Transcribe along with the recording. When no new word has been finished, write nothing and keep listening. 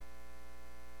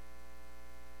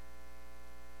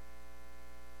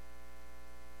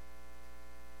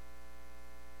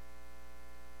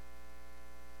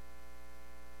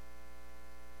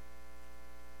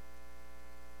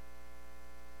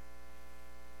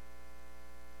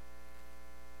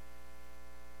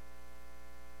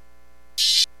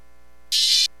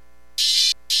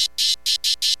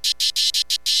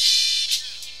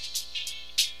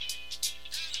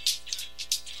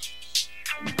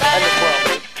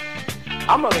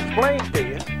I'm gonna explain to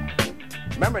you.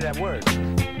 Remember that word.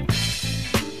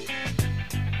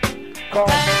 Called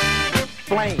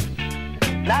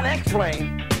explain. Not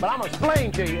explain, but I'm gonna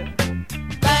explain to you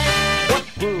what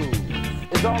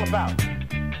groove is all about.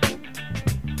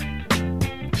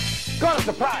 Gonna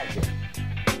surprise you.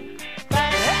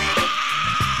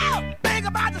 Think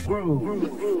about the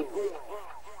groove.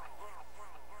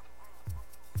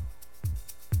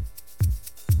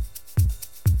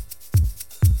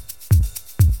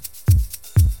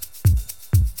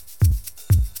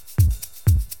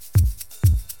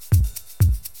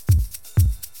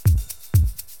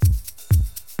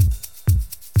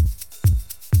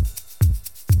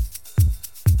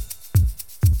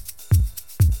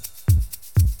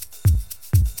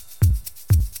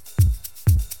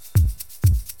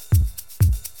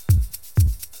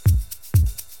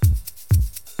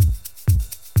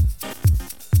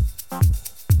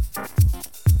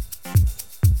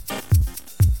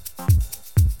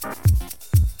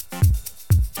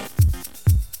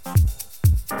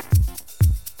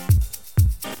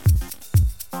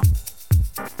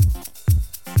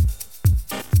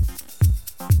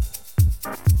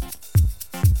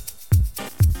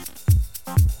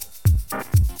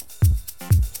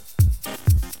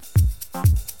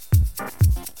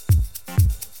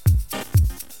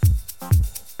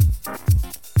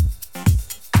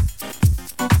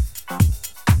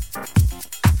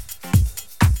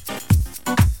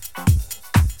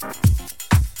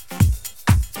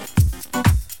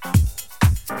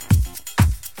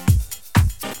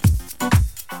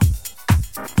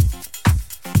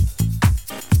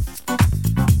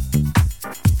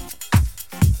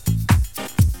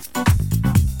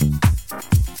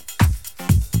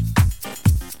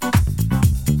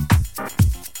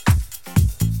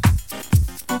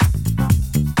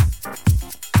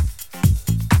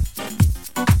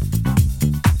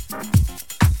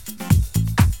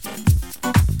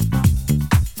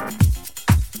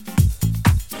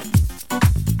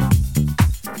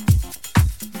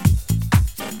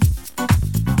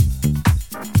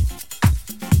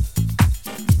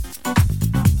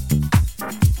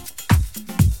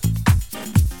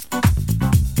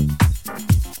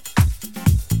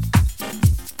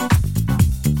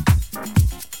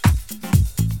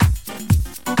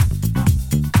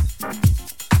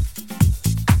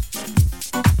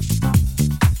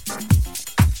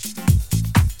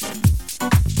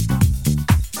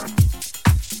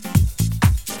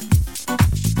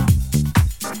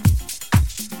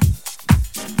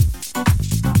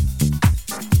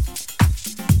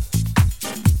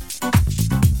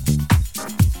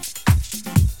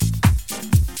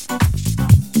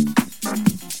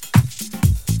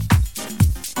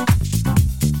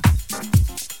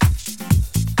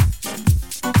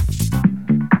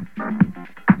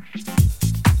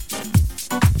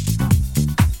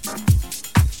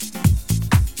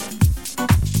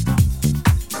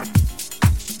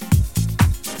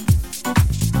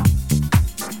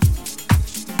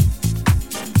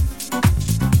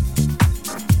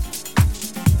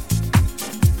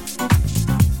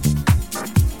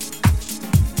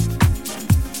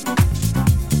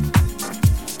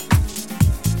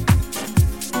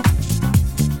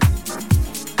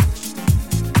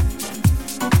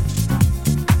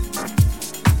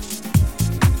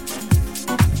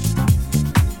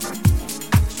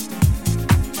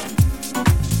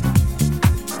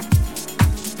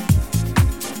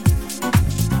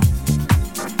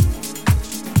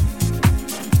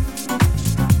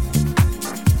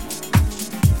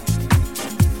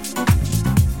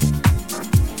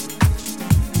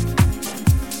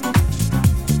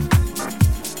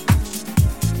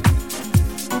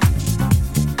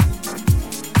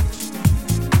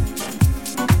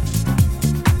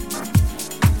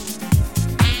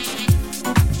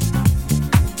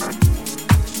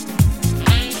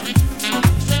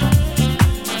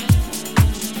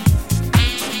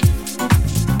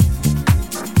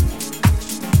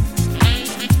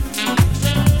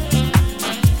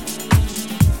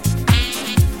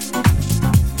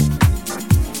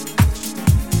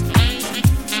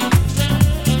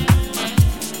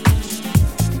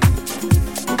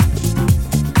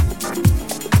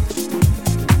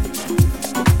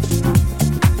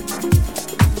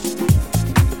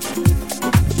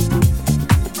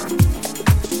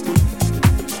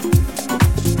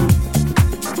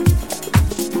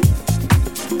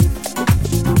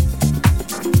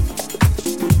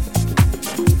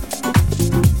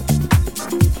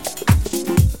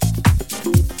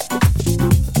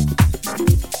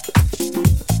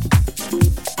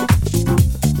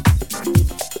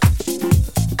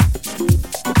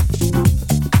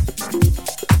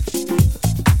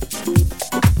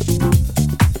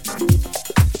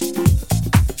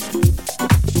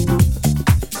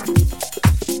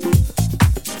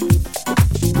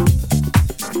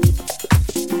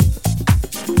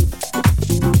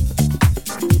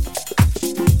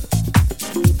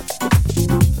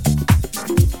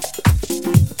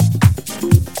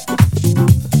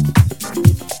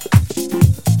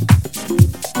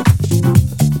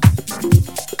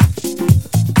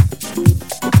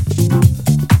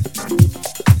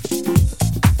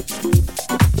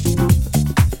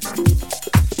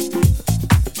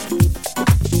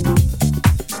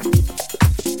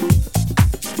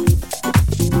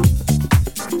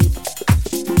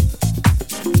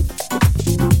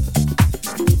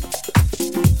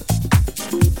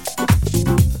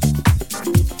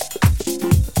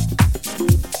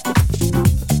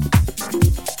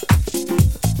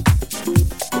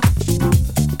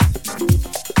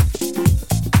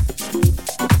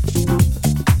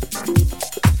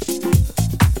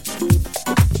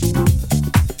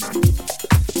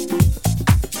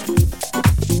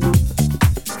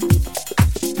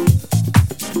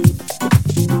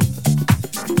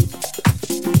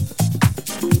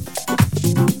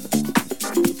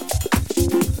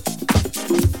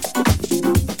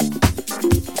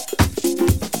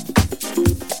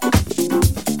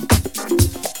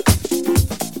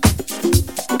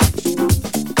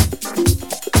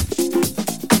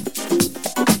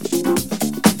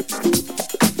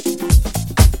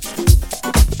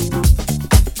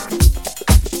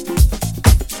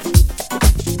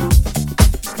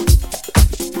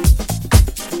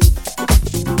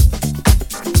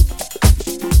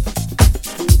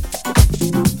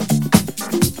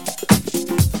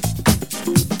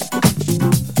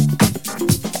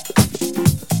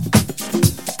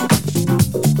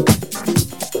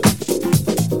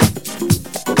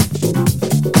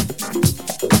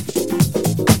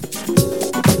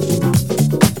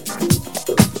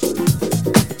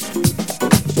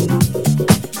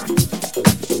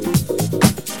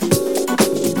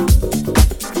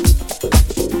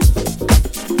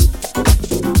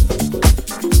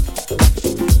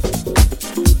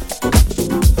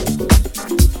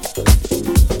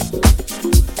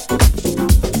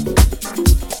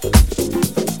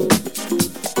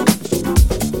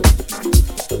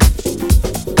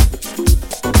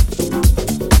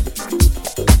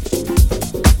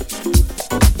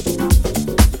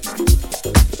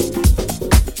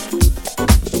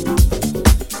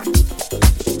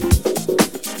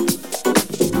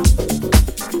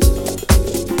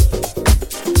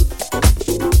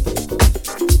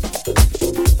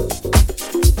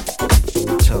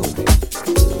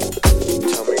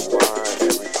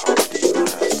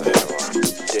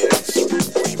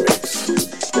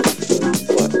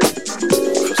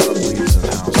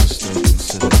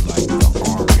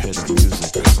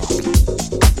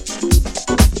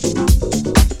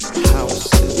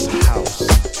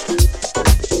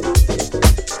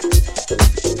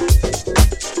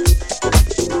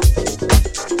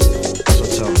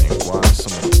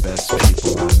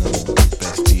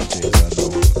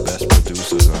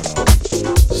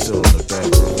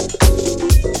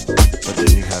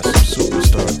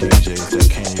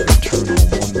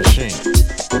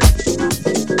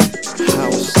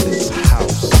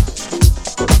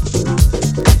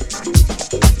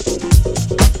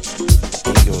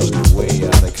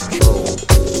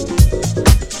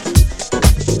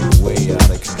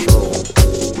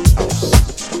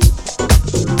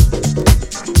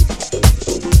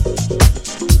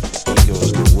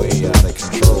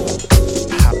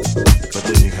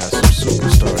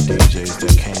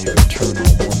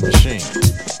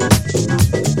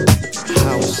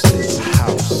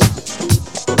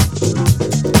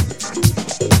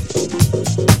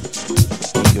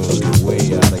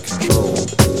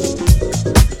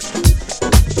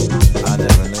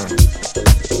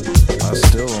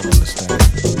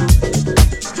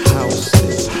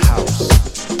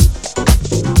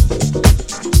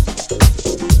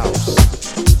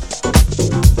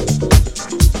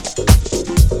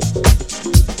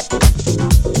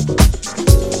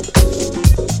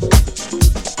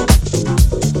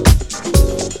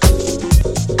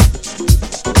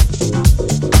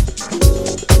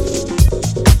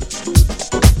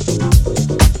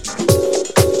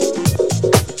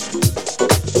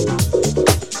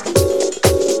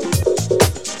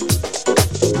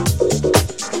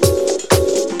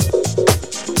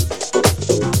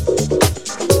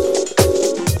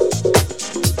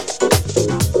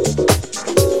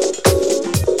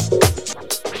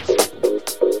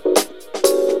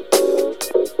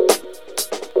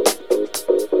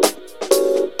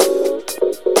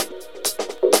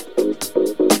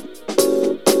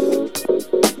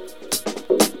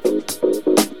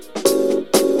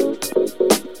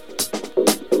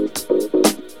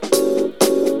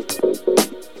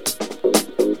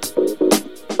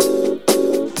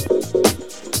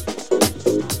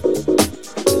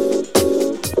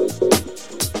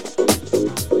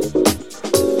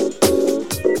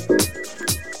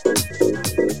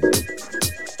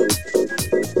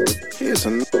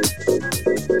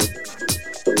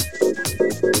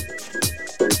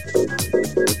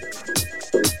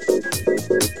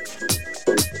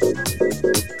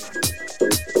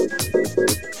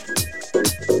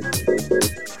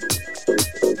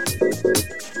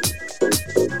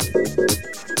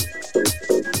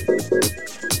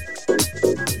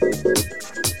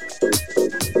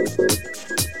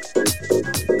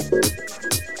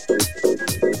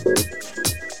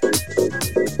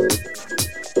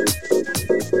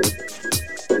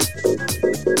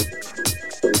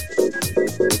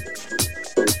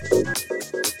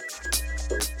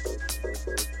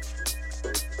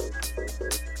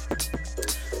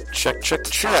 Check, check,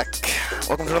 check.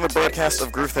 Welcome to another broadcast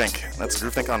of Groovethink. That's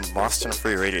Groovethink on Boston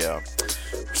Free Radio.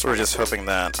 We're sort of just hoping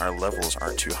that our levels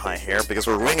aren't too high here because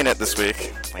we're winging it this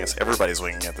week. I guess everybody's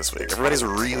winging it this week. Everybody's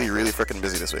really, really freaking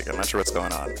busy this week. I'm not sure what's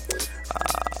going on.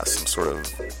 Some sort of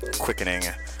quickening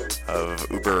of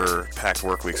Uber-packed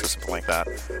work weeks or something like that.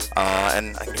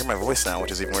 And I can hear my voice now,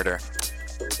 which is even weirder.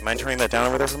 You mind turning that down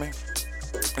over there for me?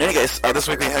 In any case, this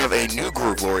week we have a new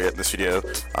Groove Laureate in the studio,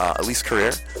 Alyce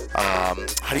Currier.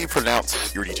 How do you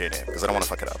pronounce your DJ name? Because I don't want to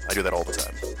fuck it up. I do that all the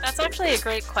time. That's actually a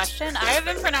great question. I have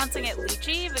been pronouncing it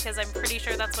lychee because I'm pretty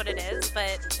sure that's what it is,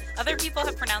 but other people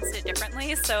have pronounced it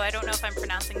differently, so I don't know if I'm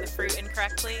pronouncing the fruit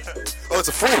incorrectly. Oh, it's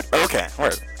a fruit. Okay,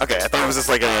 word. Okay, I thought it was just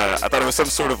like I thought it was some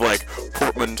sort of like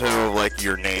portmanteau of like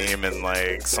your name and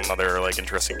like some other like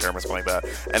interesting term or something like that.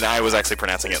 And I was actually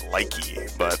pronouncing it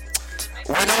likey, but.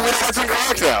 We know that's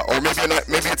incorrect now, or maybe not.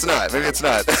 Maybe it's not. Maybe it's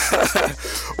not.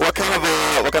 What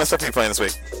kind of stuff are you playing this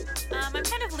week? I'm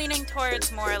kind of leaning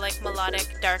towards more like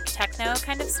melodic, dark techno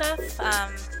kind of stuff.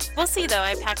 We'll see though.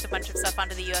 I packed a bunch of stuff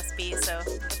onto the USB, so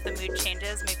if the mood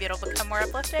changes, maybe it'll become more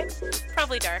uplifting.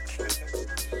 Probably dark.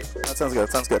 That sounds good.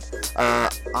 That sounds good.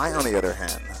 I, on the other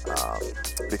hand,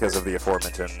 because of the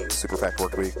aforementioned super packed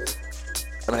work week.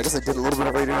 I mean, I guess I did a little bit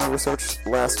of radio research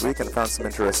last week and found some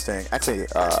interesting, actually,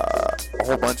 a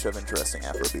whole bunch of interesting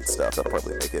Afrobeat stuff that'll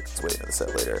probably make its way into the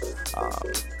set later.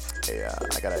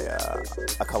 I got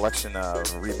a collection of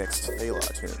remixed Fela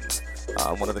tunes.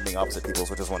 One of them being Opposite Peoples,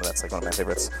 which is one of my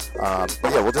favorites. But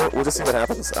yeah, we'll just see what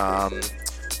happens.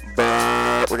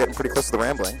 But we're getting pretty close to the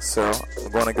rambling, so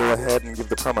I'm going to go ahead and give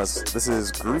the promos. This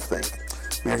is Groovethink.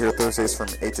 We are here Thursdays from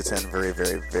 8 to 10, very,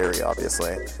 very, very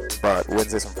obviously, but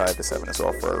Wednesdays from 5 to 7 as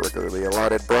well for our regularly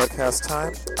allotted broadcast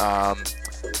time.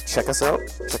 Check us out,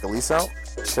 check Alyce out,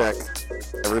 check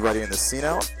everybody in the scene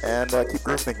out, and keep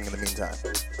groove thinking in the meantime.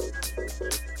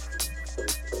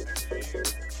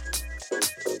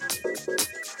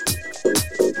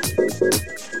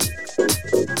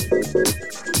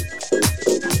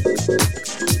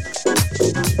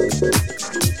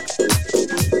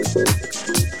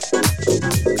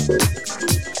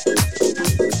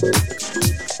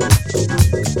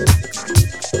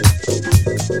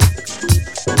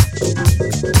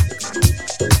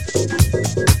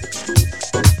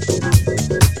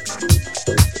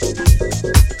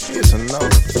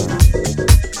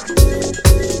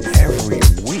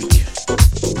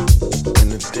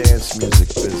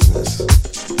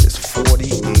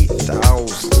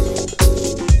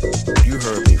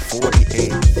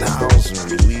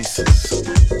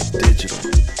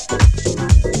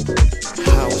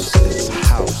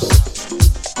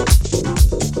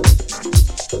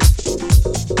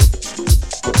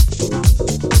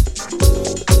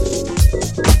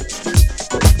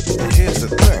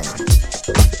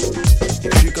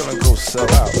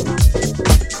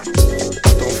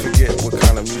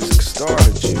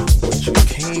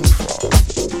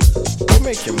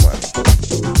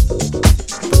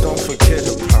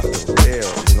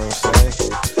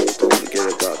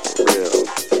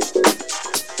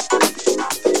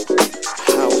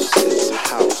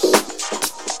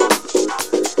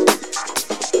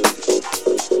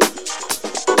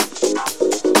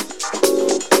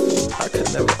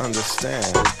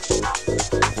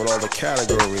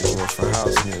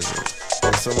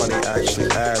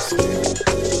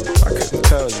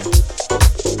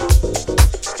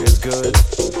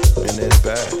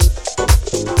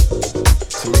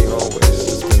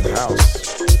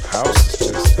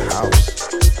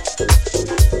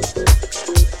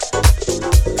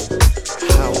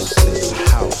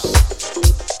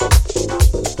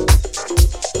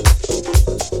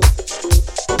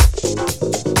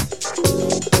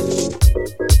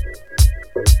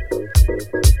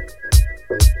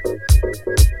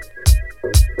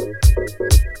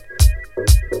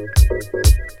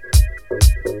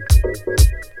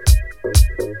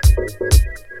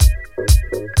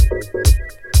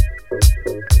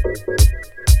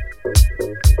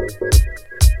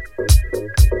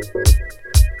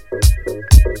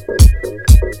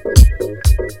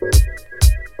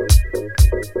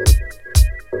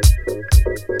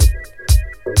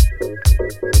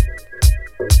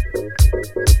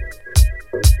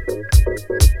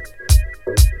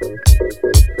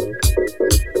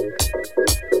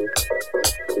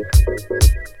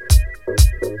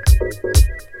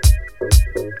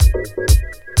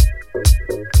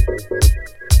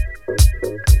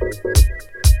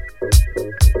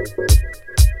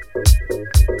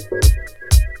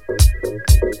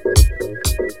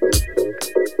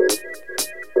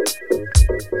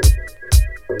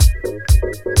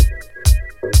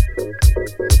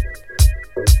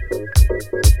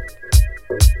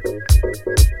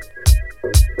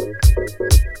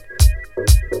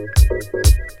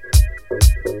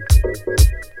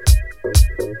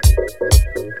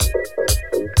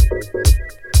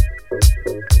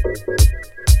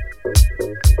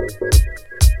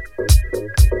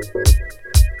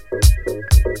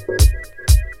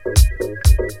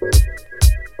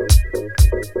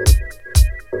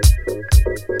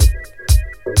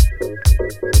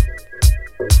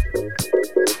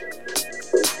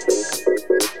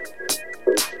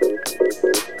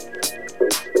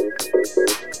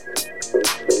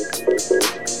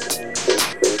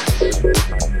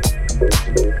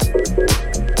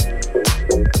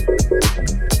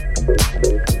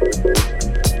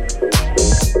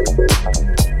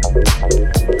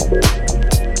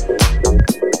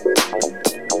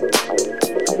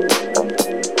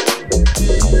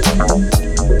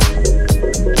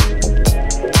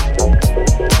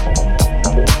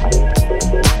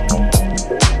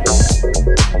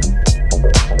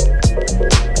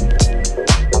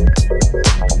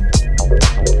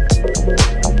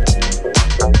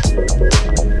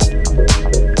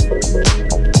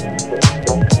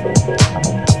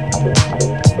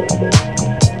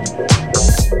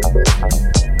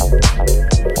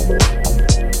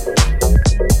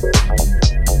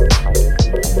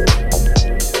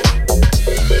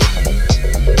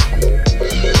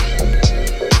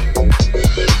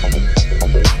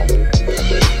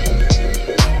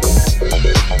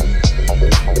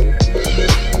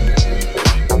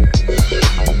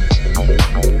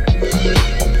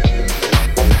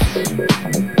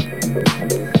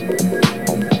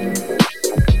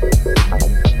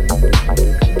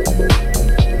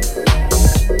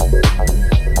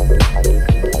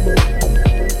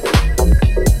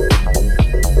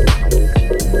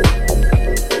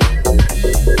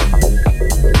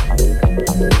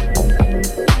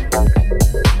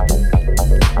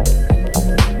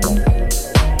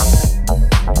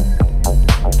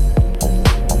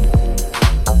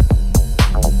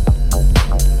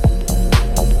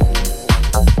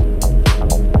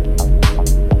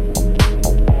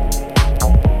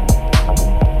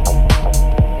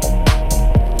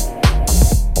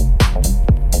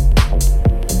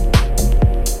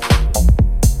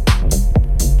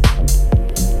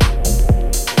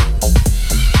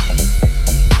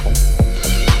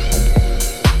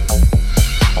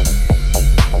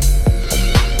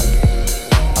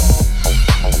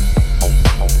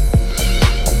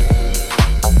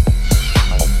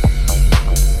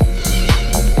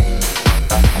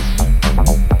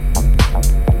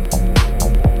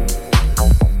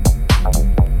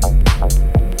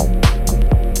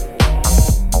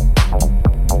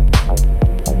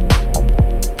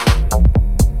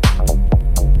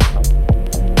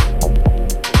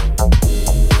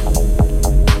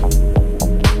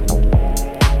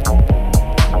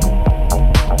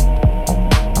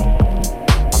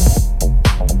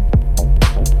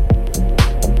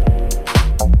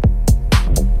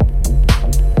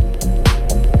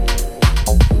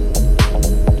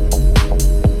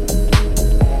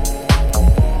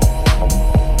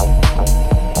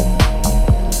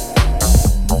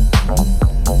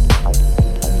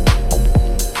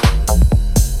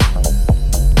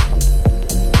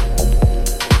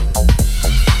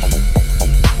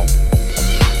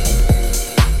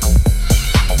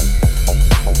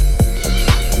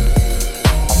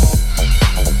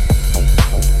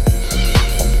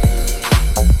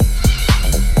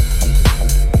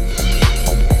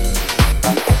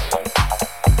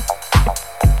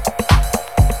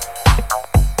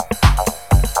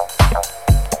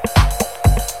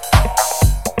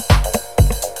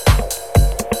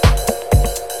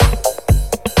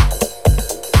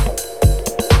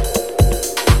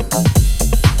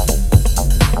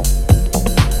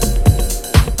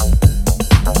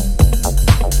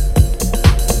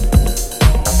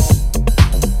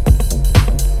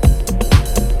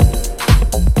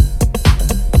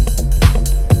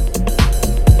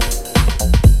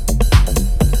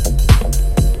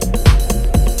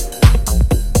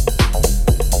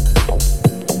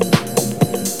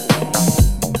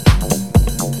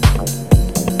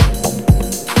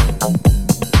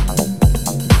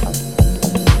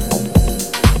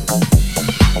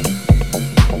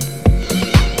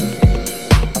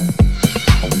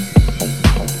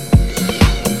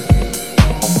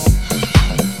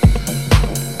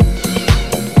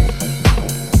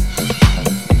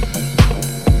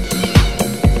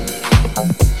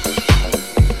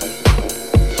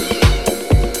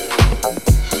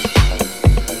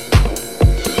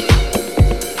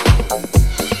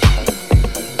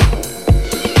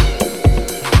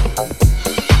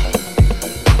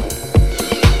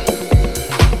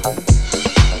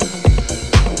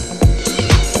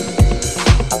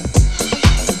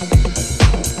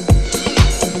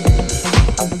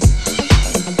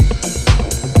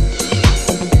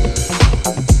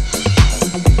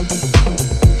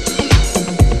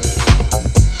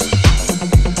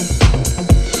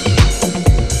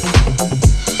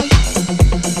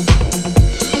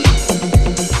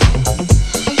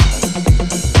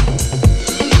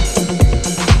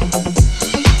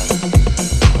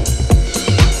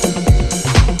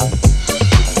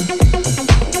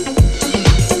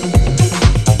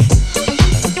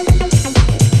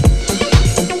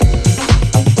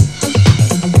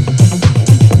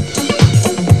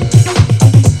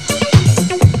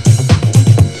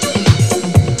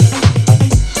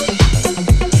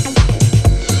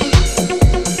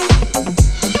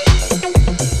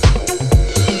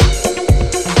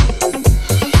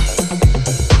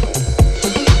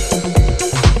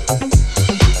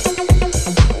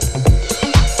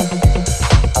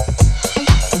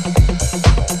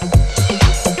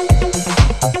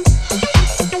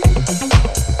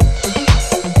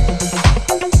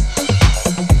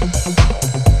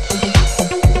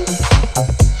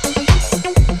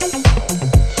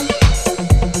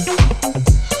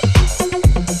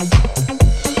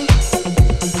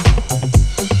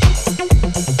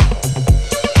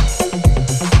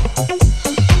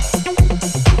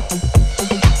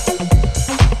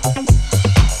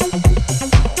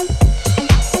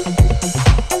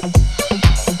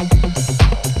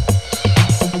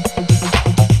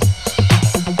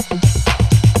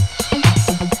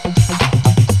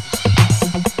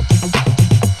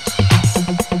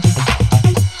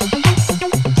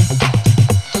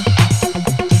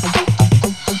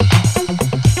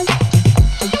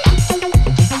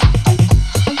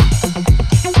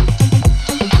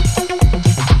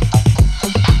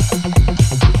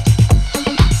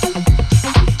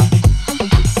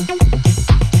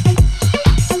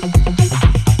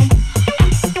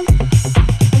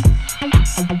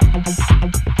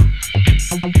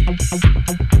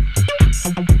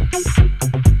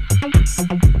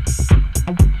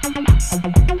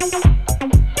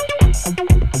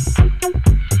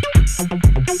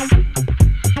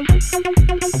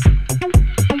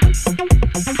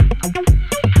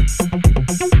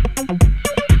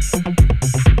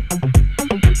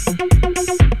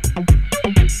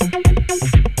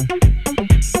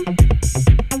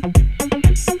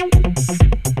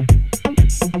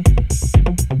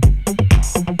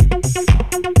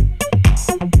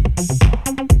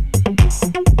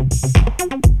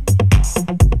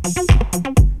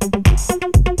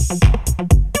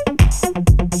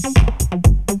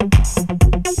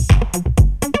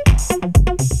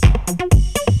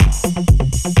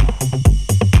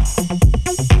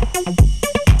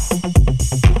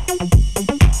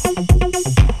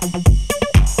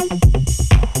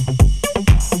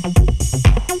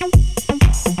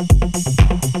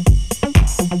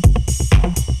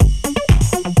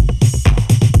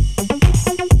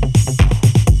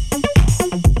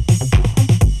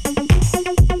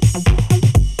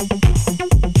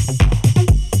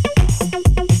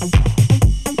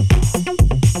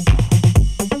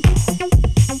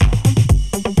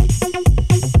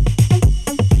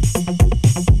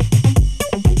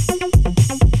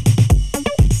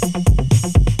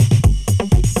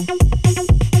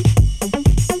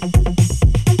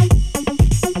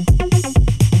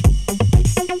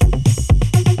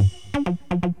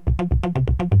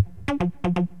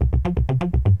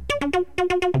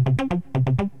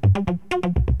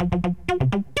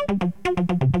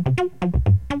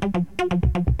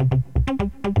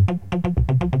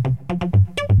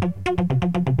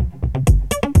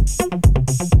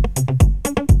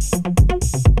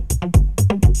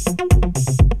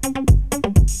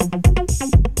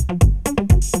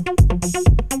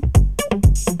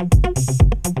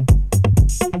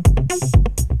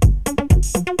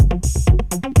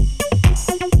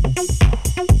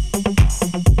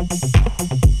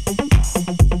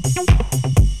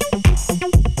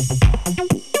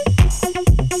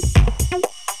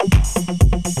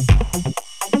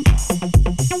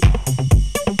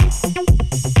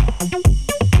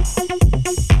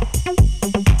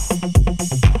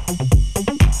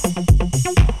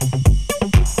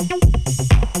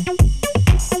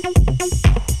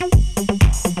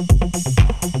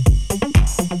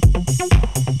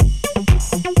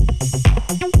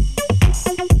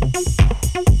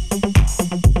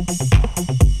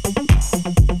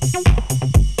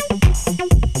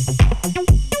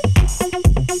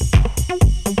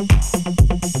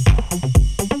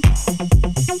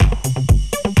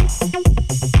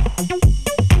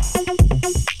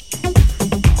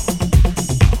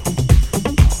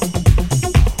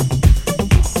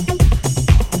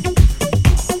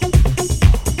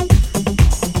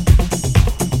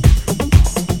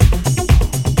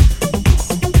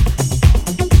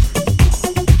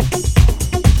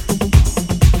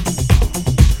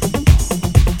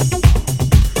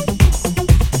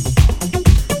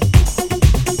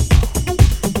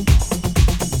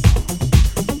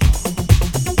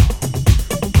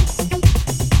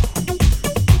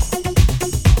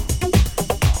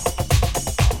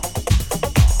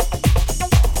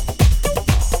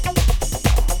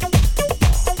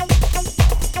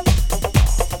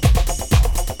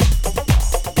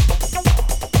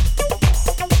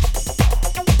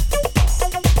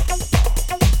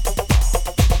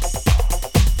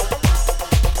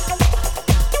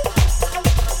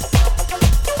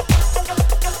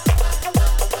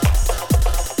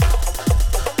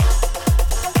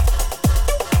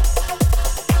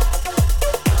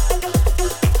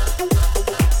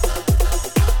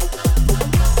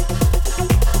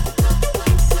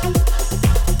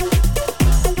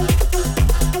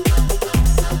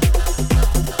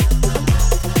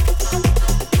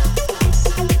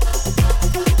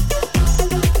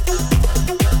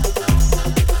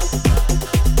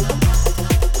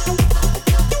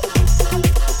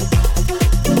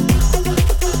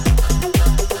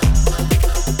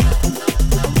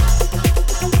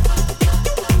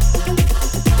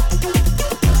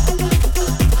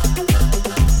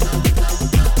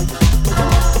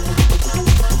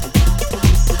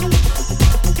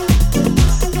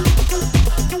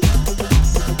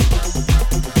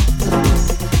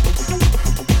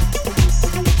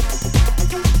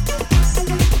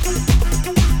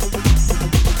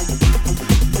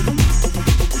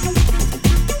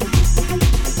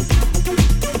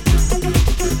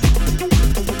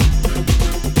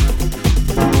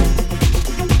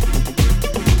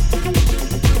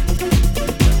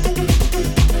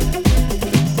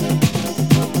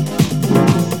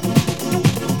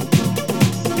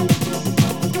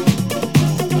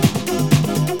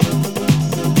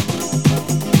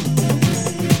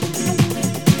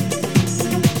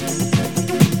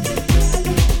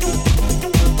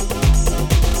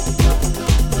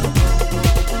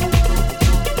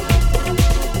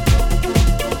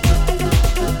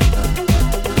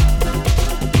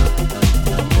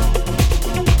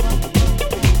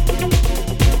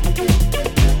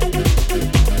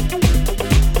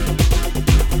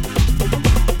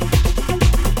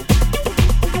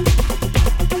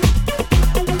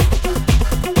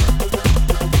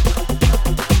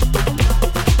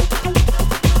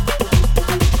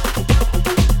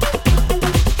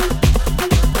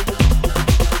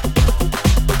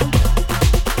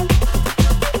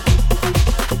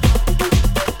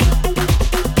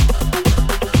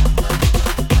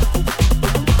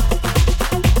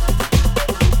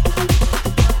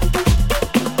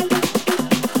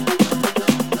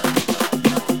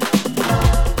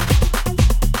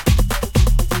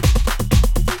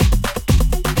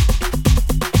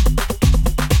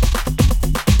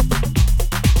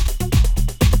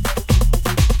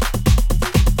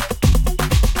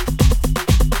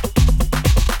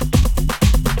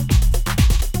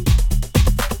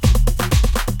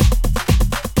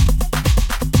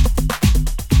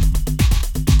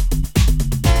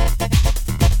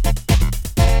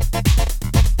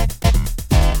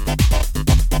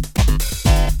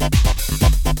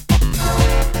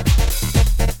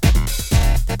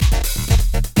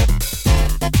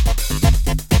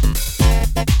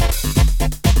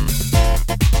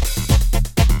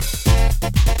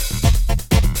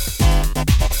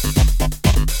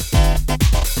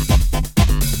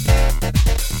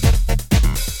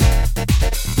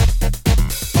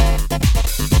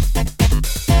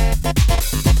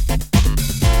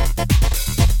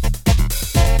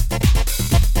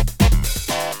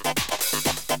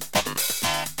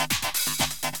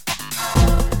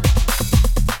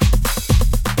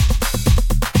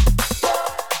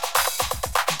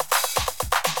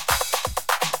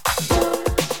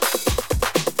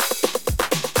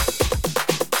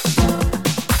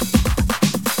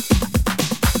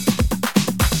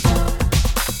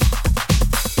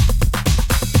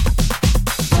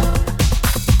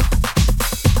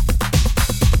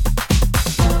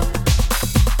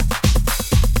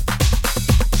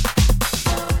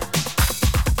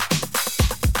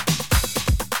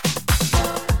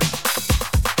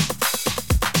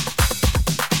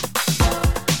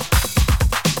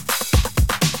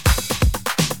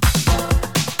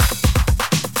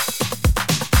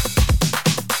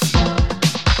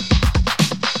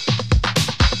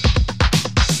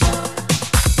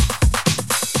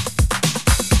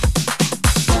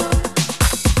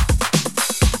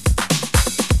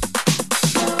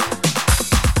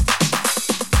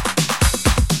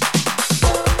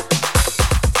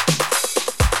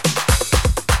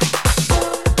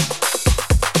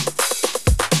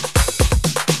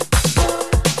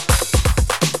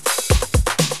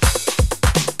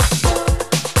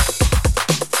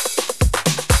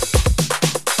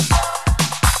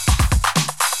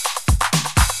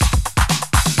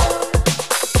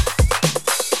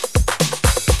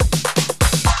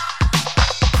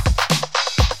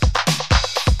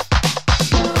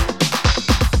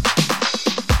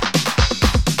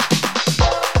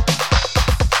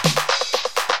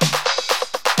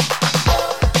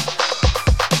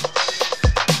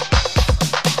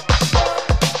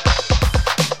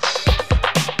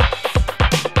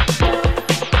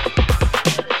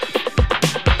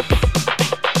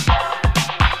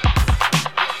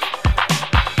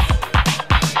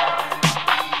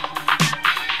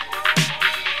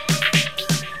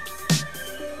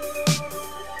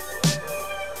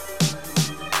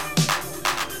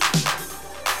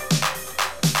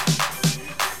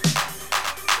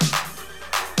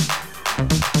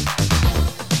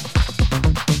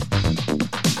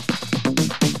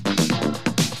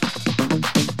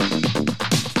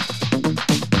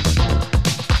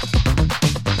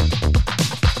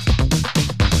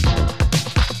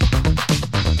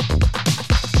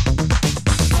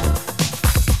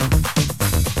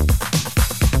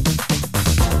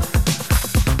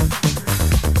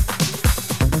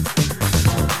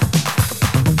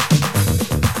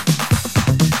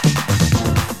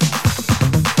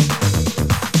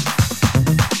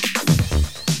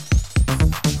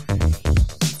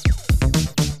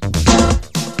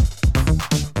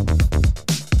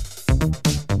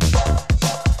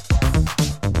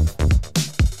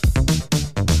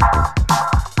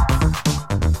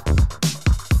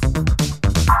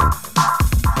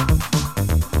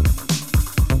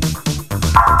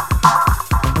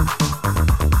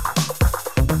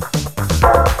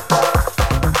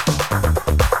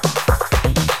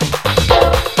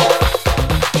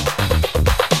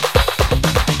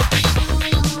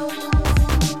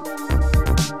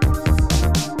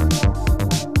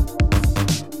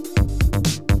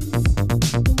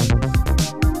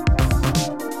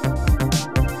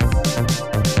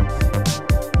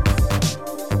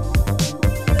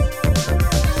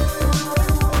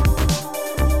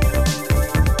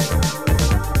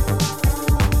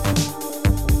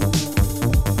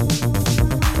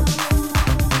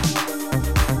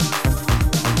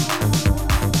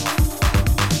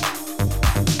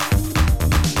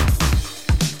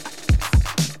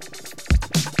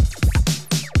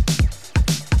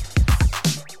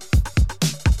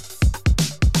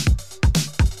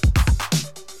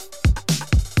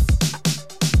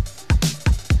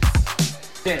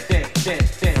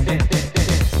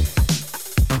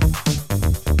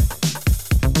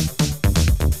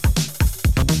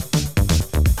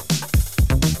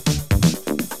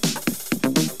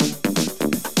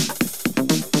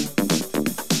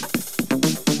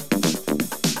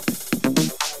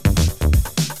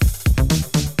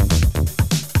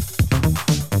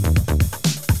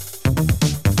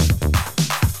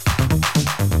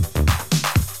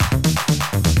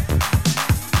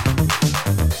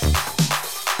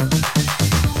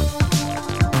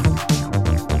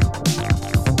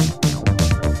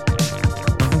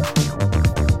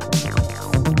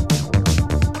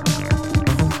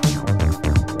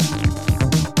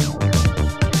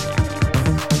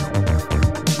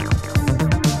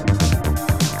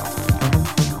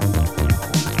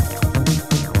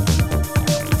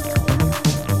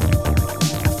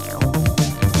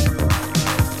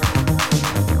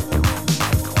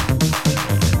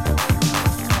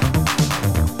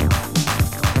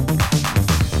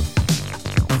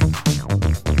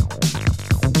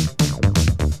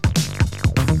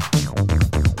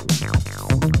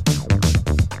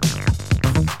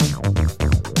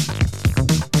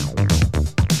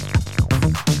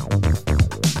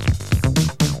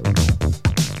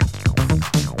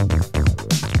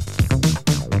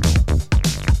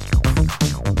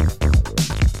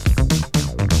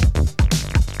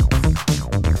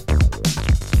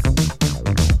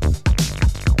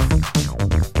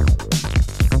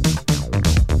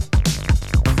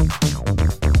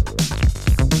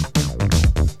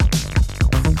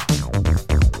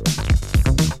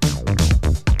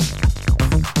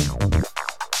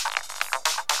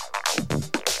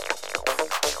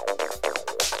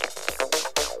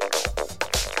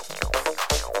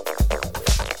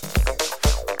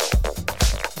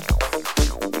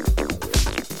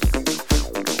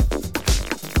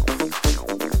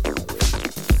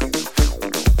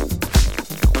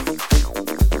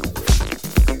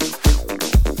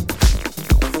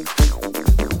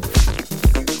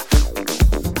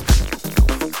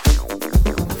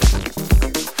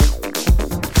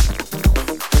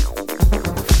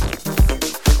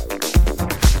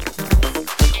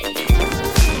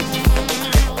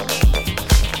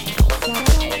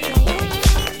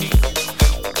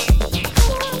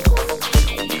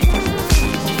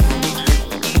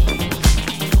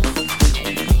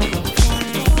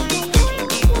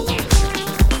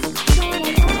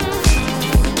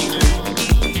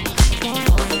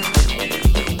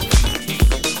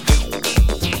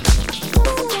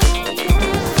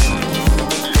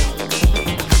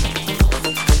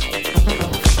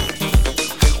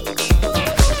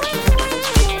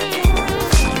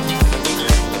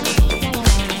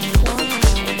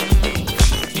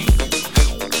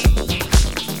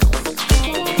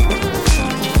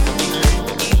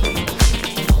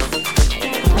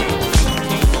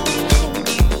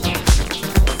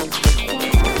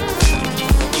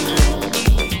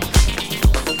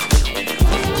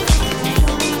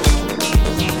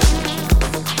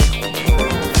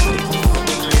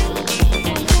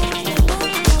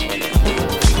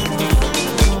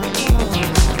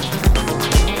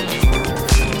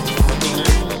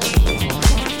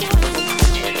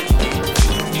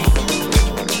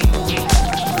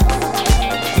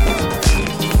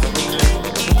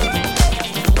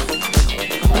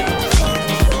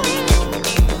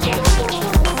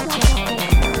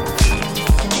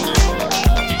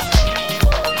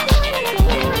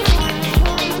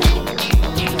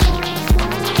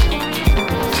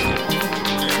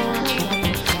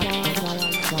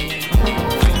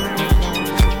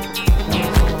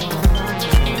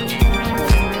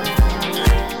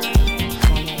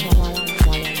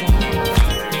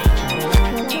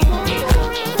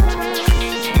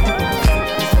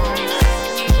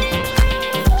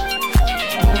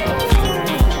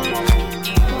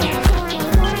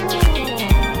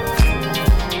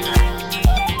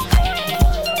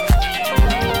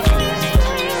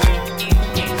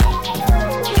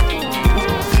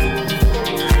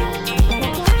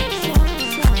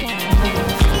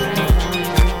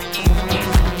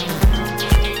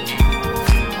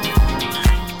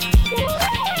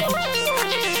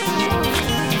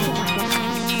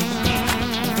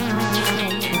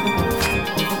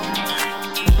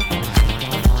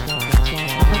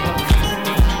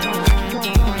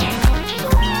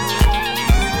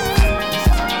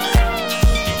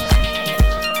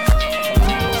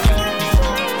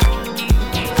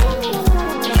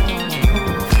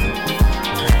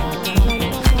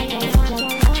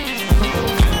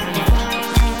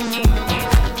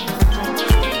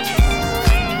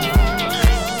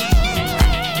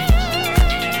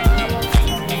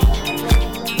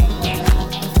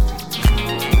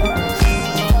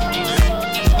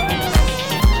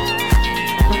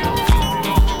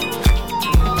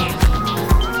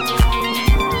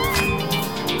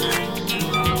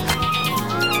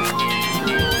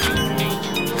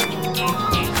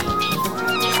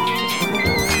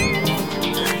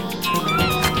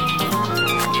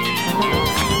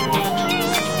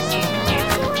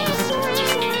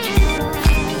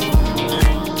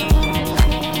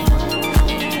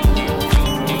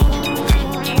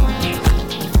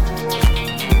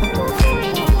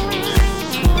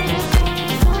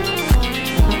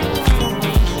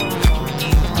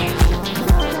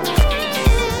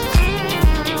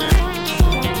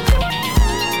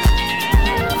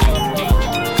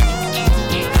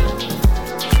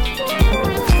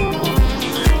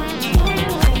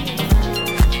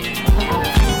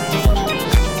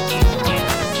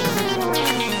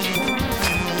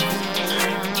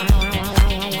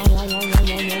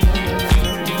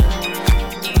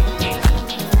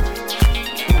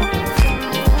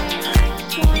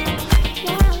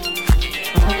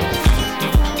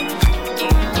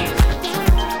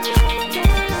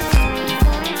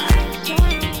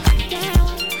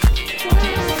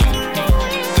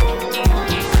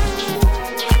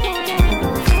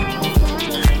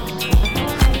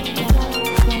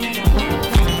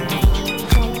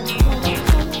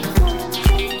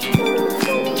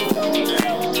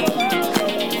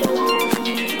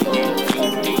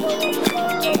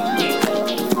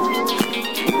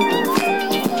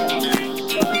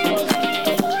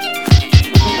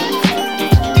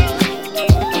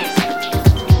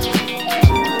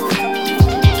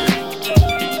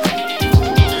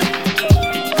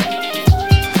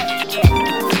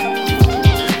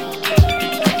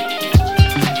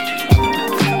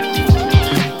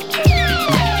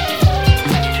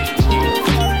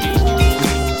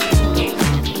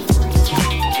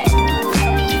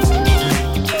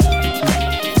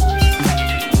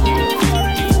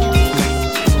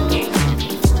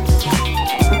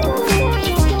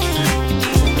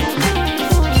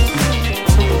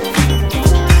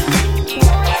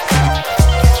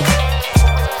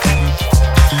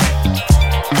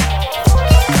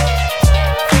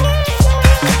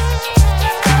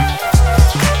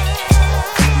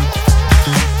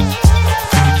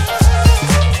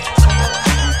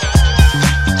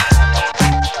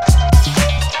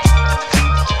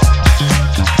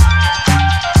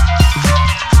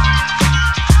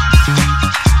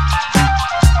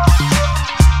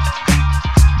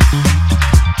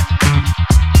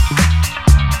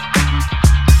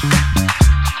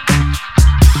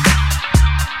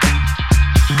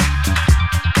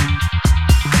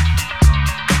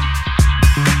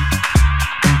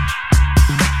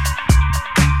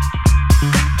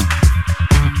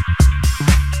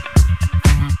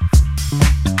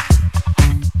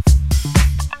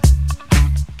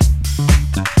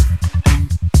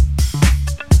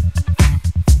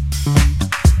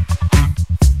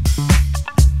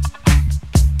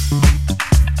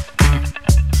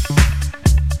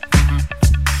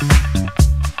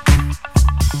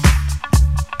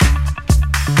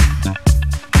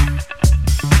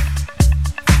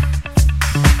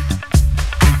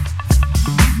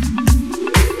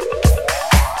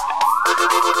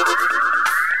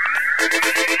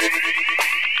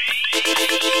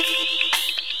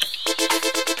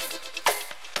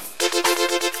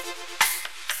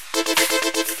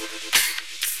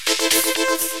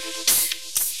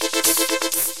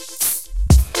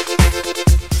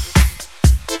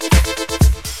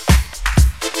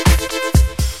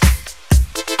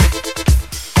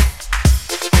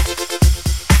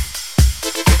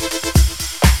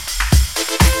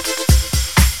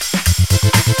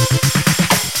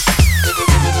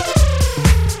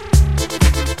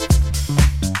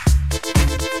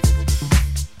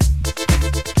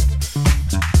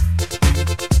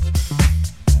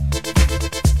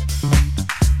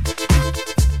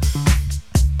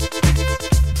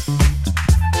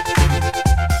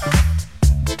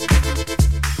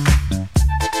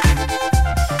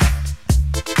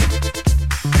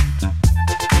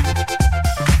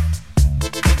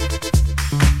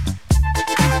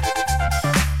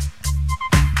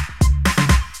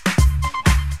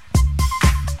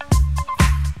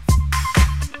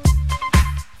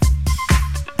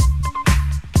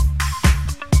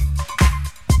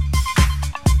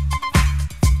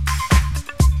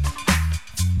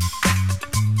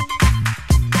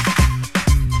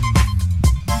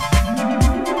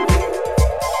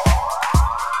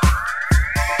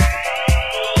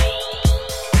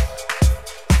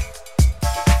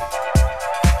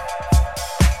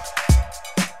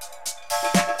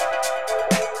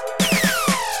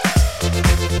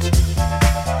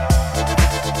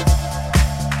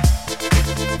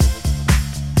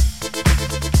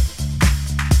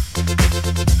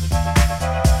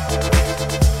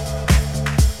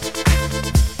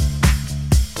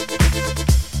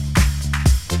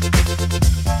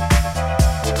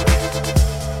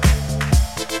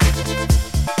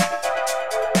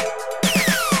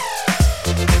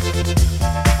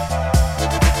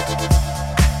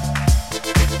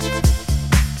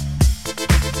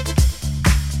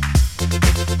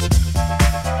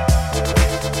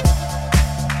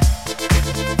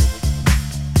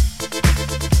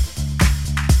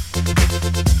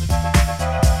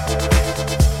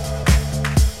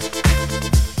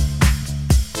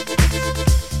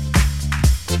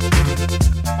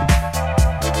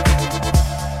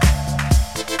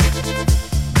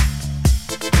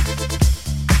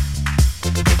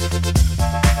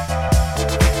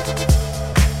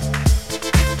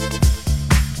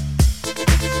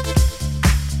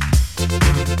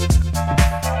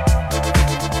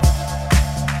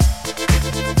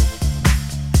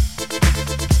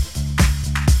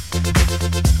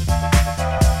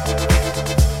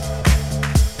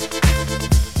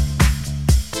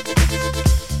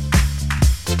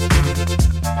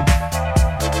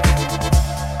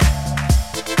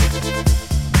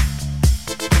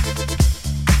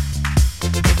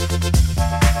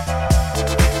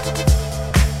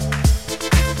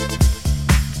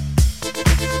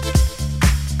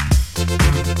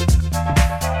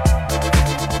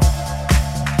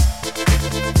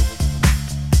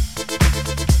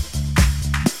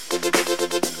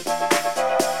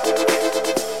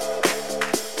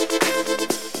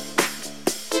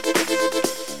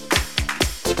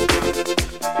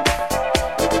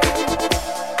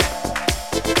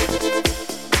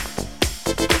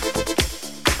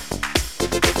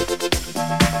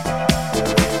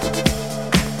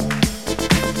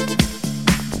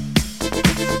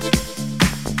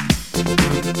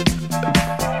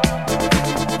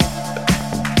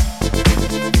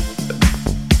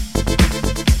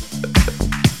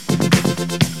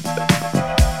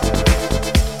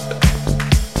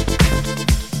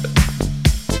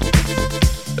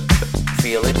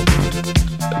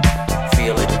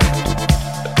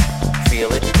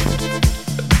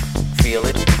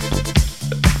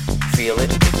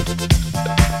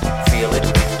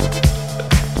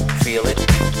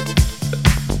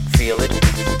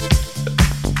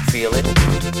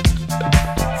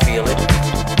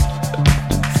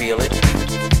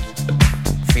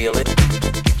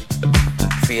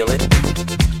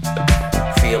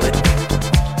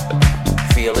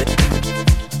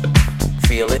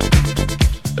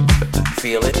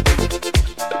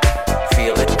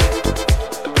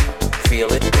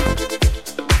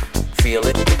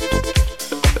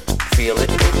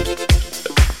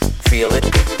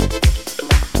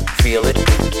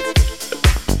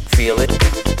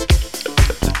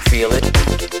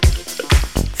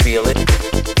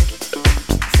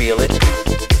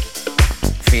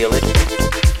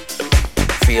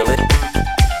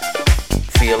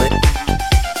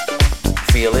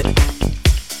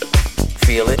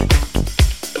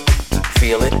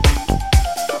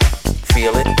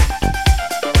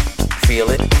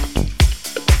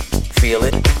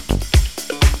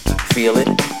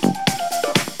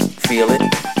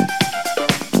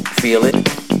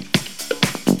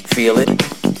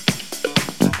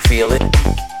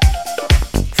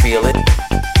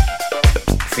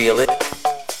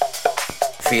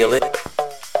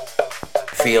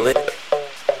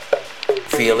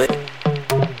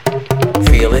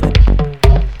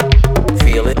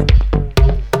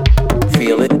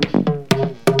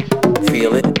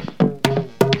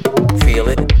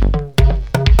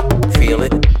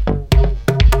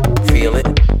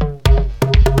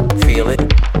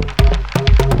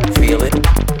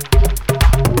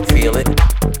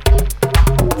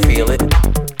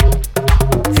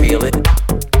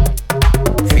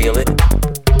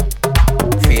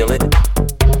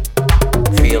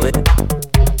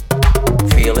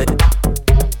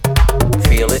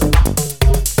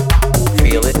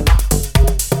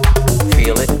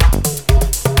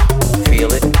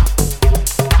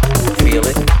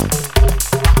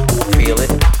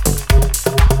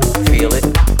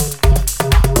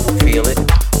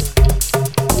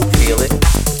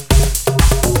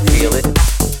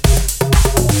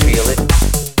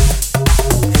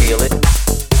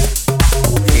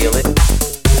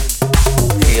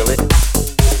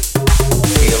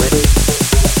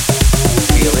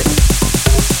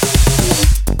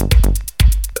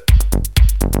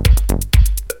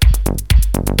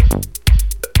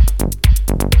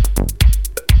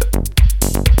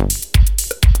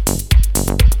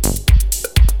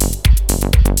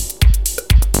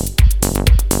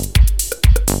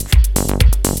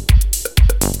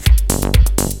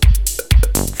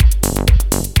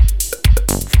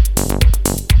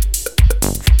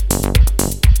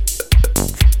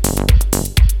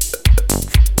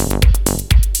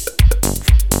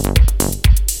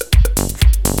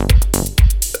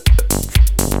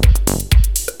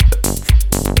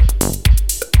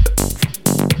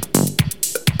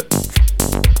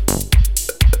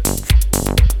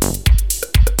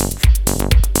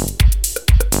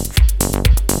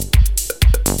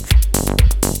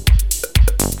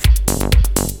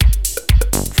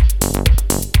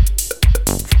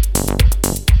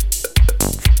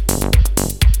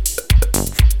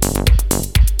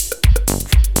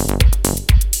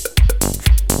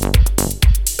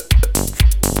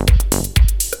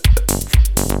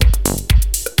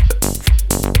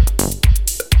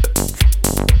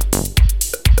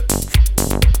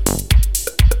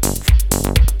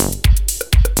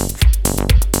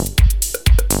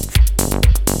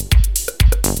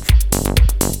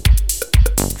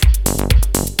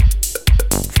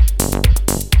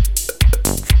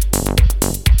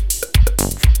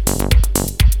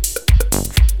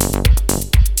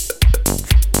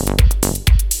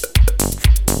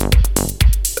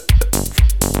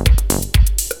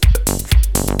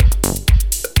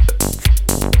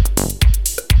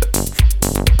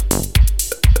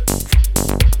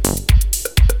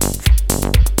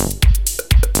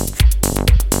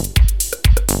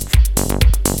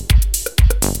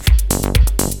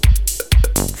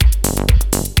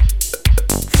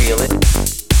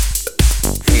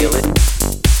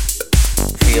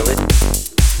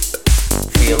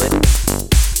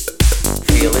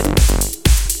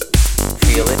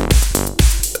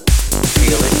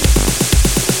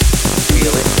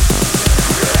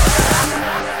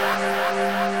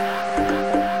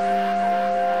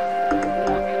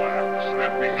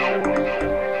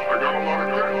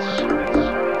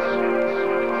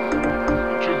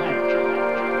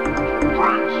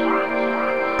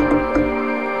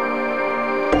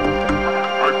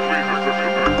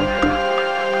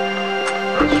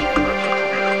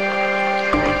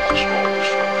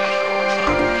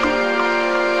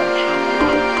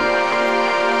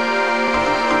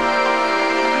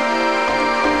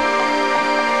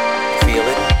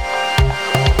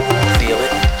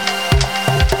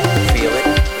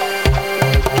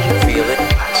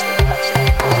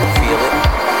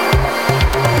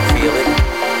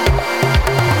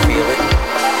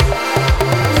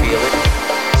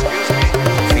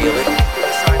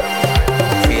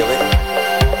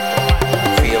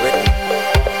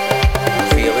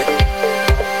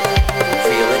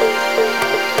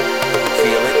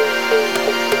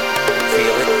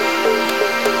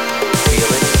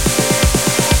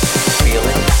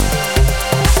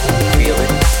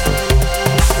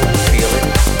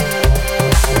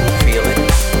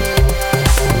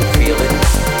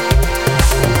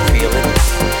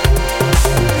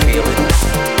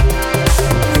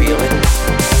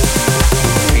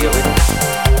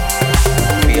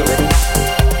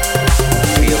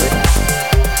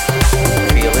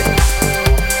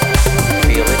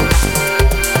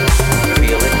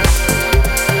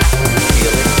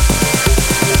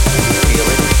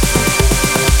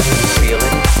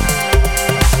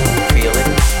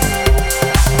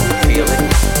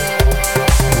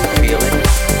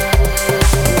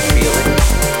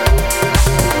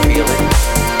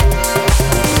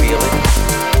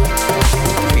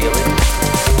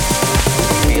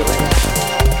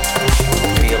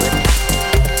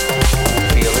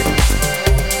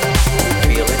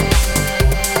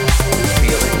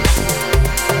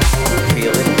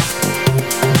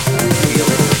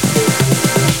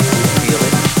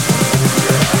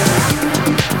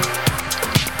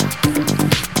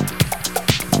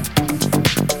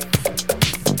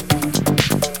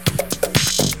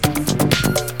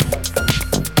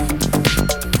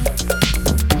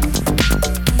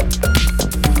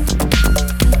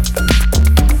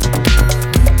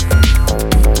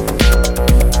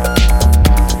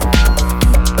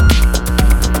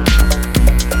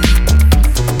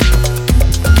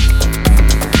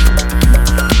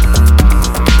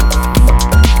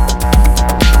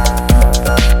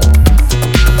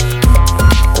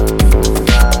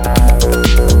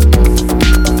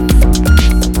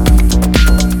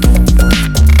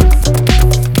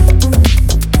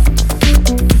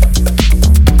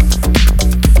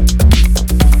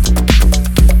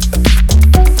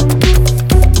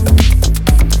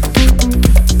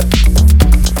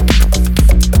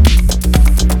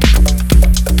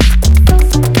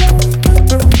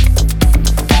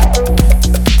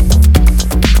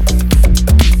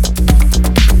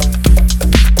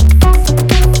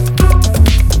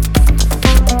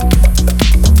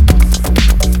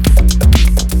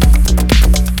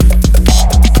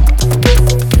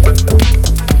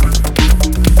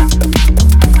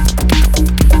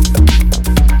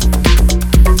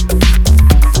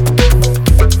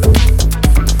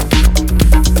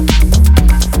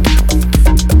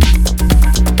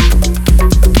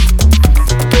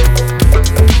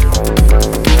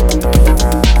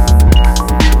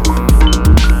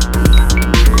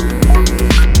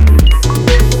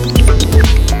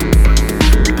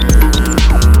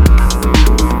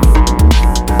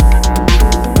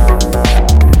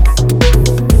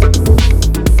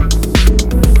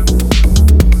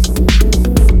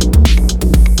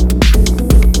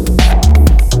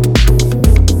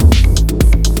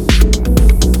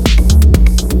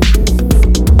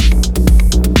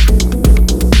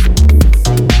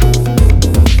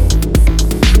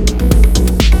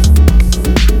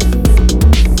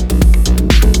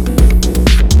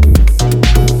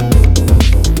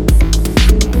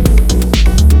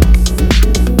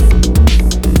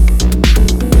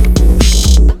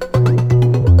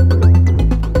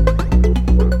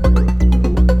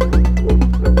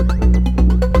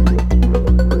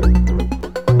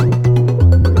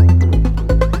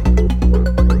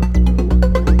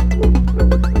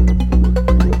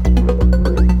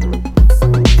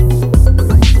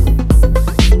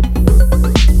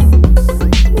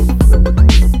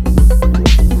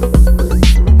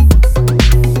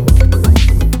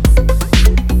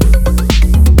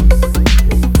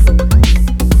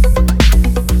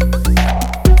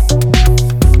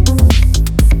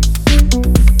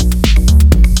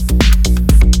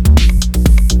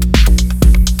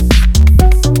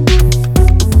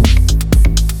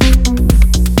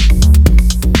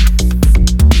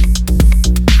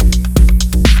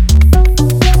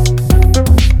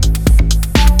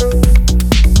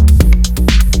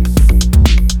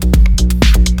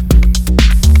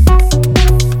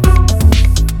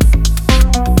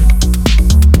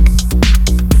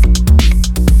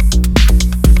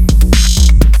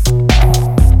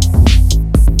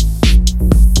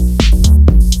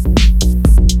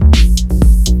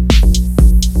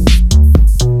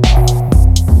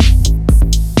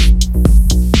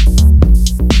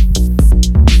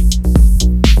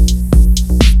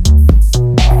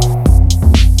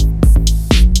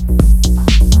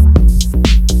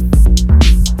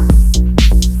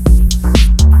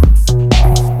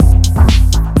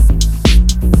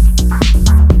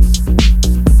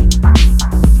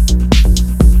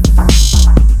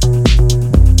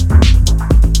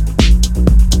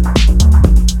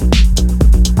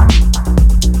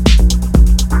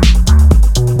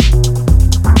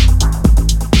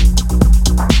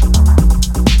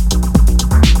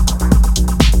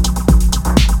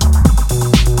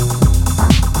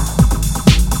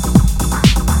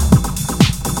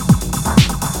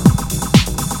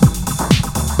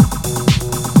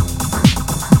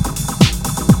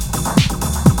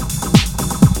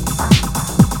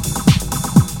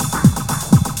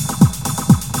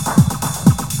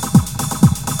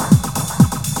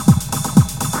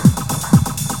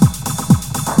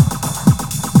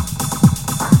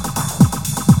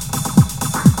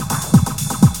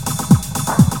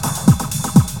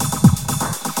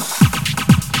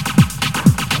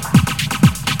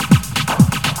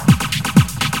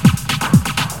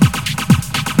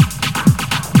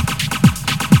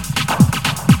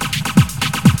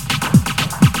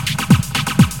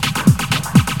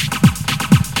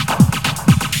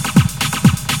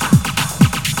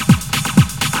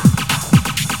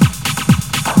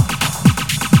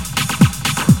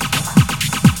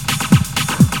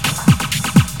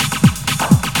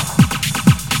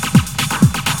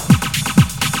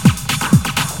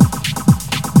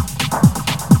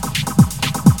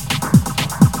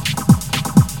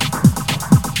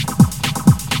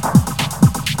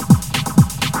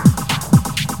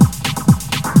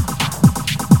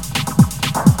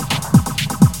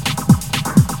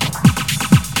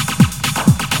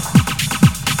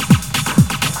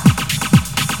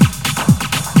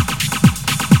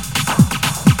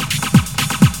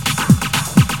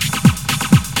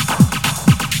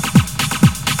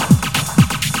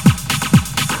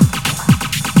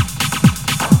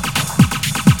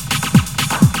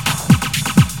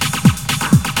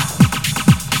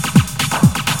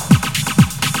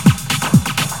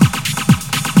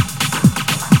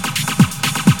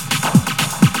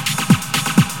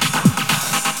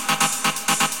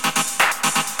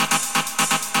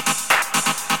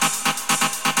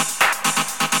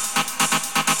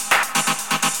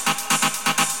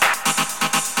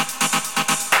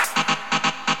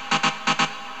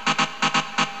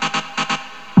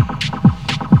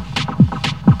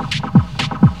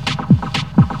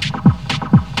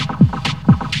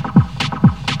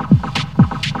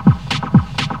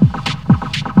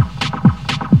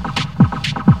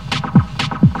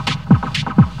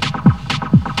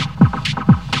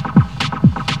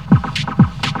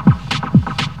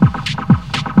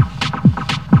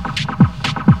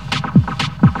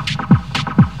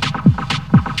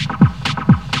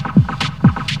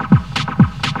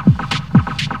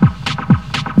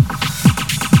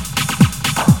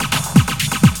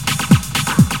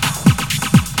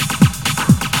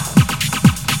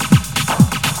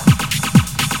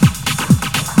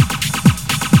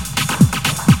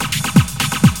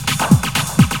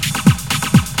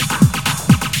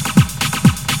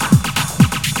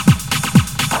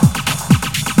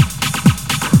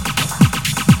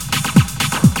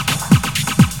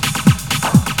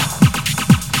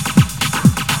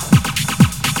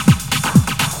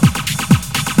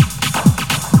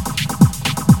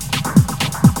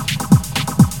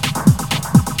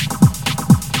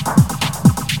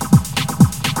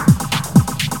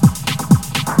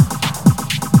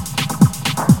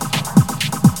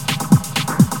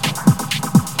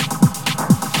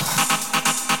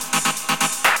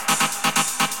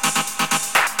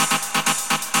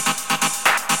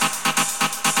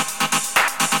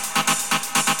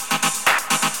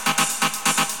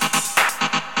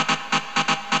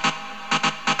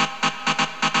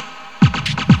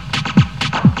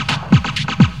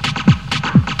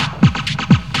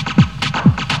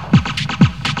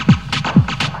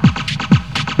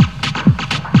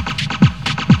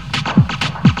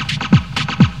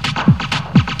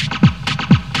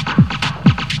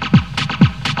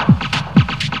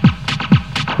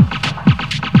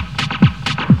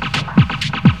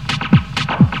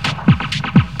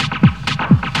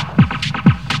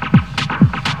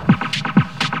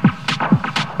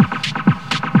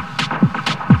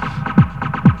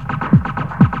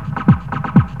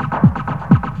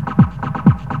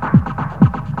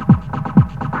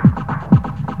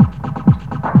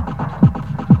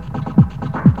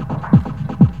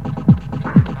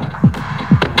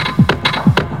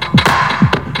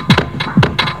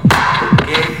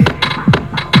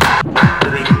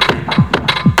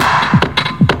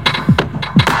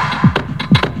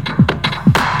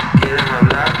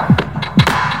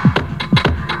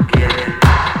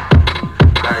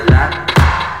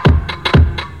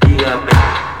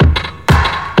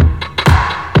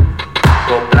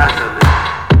 Complázate.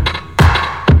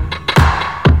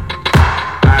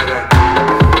 Haga que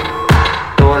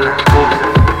todas las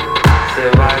cosas se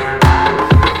vayan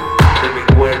de mi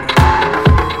cuerpo.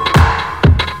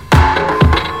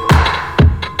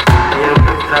 No quiero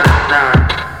pensar en nada.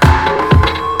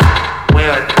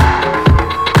 Muévete.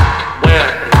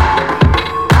 Muévete.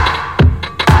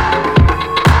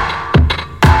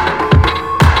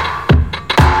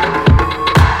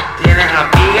 ¿Tienes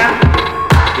amiga?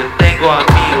 Yo tengo amigos.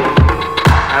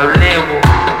 Hablemos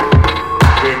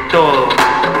de todo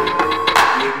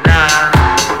y nada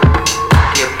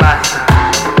que pasa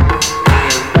en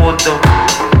el mundo.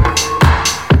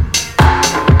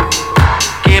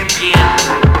 ¿Qué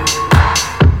piensas?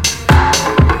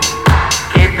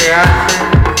 ¿Qué te hace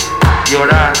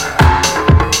llorar?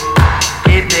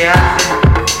 ¿Qué te hace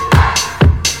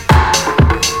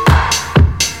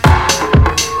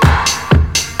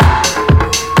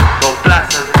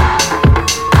complázate?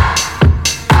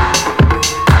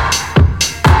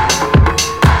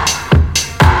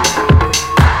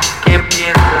 ¿Qué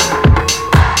piensas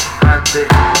antes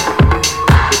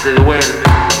que te duele?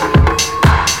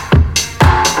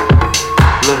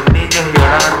 Los niños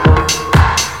llorando,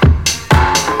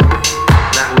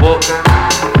 las bocas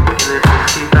que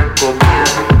necesitan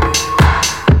comida.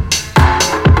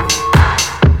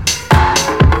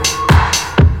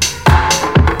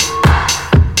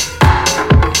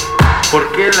 ¿Por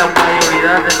qué la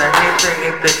mayoría de la gente en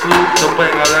este club no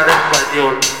pueden hablar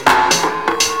español?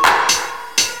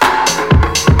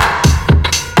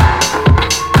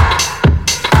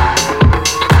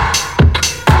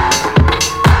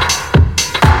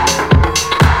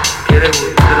 ¿Quieres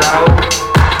un trago?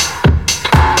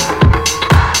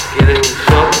 ¿Quieres un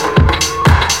shot?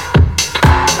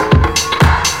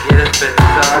 ¿Quieres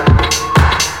pensar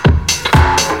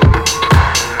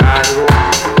en algo?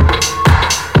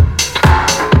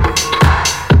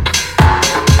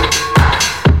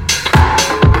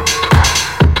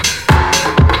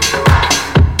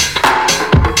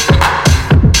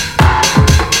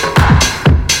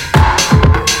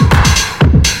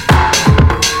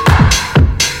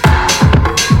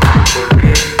 ¿Por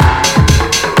qué?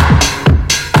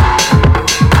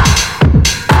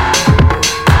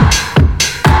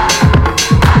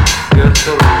 Yo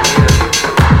solo quiero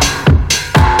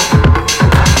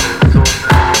una persona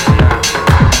que me ame.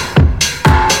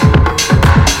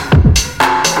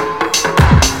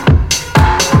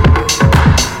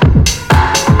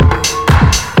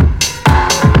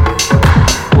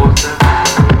 Cosas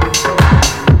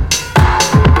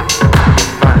que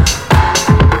pasan.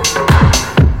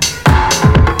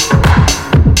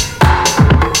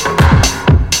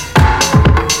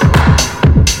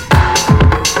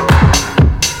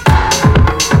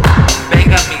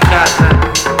 Venga a mi casa,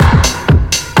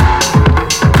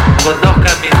 conozca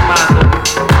a mi hermano,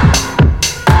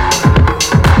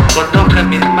 conozca a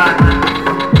mi hermana.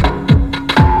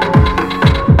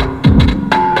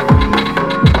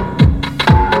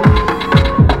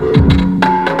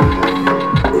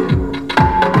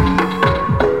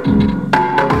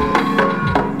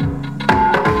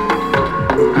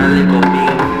 Hable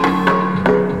conmigo,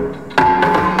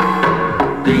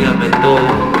 dígame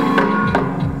todo,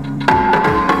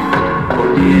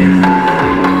 porque es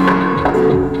así,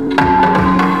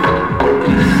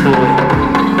 porque soy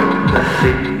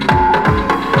así.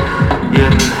 Yo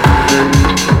no sé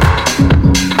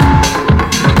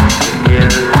qué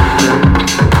quieres hacer.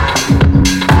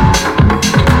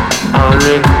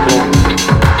 Hable conmigo.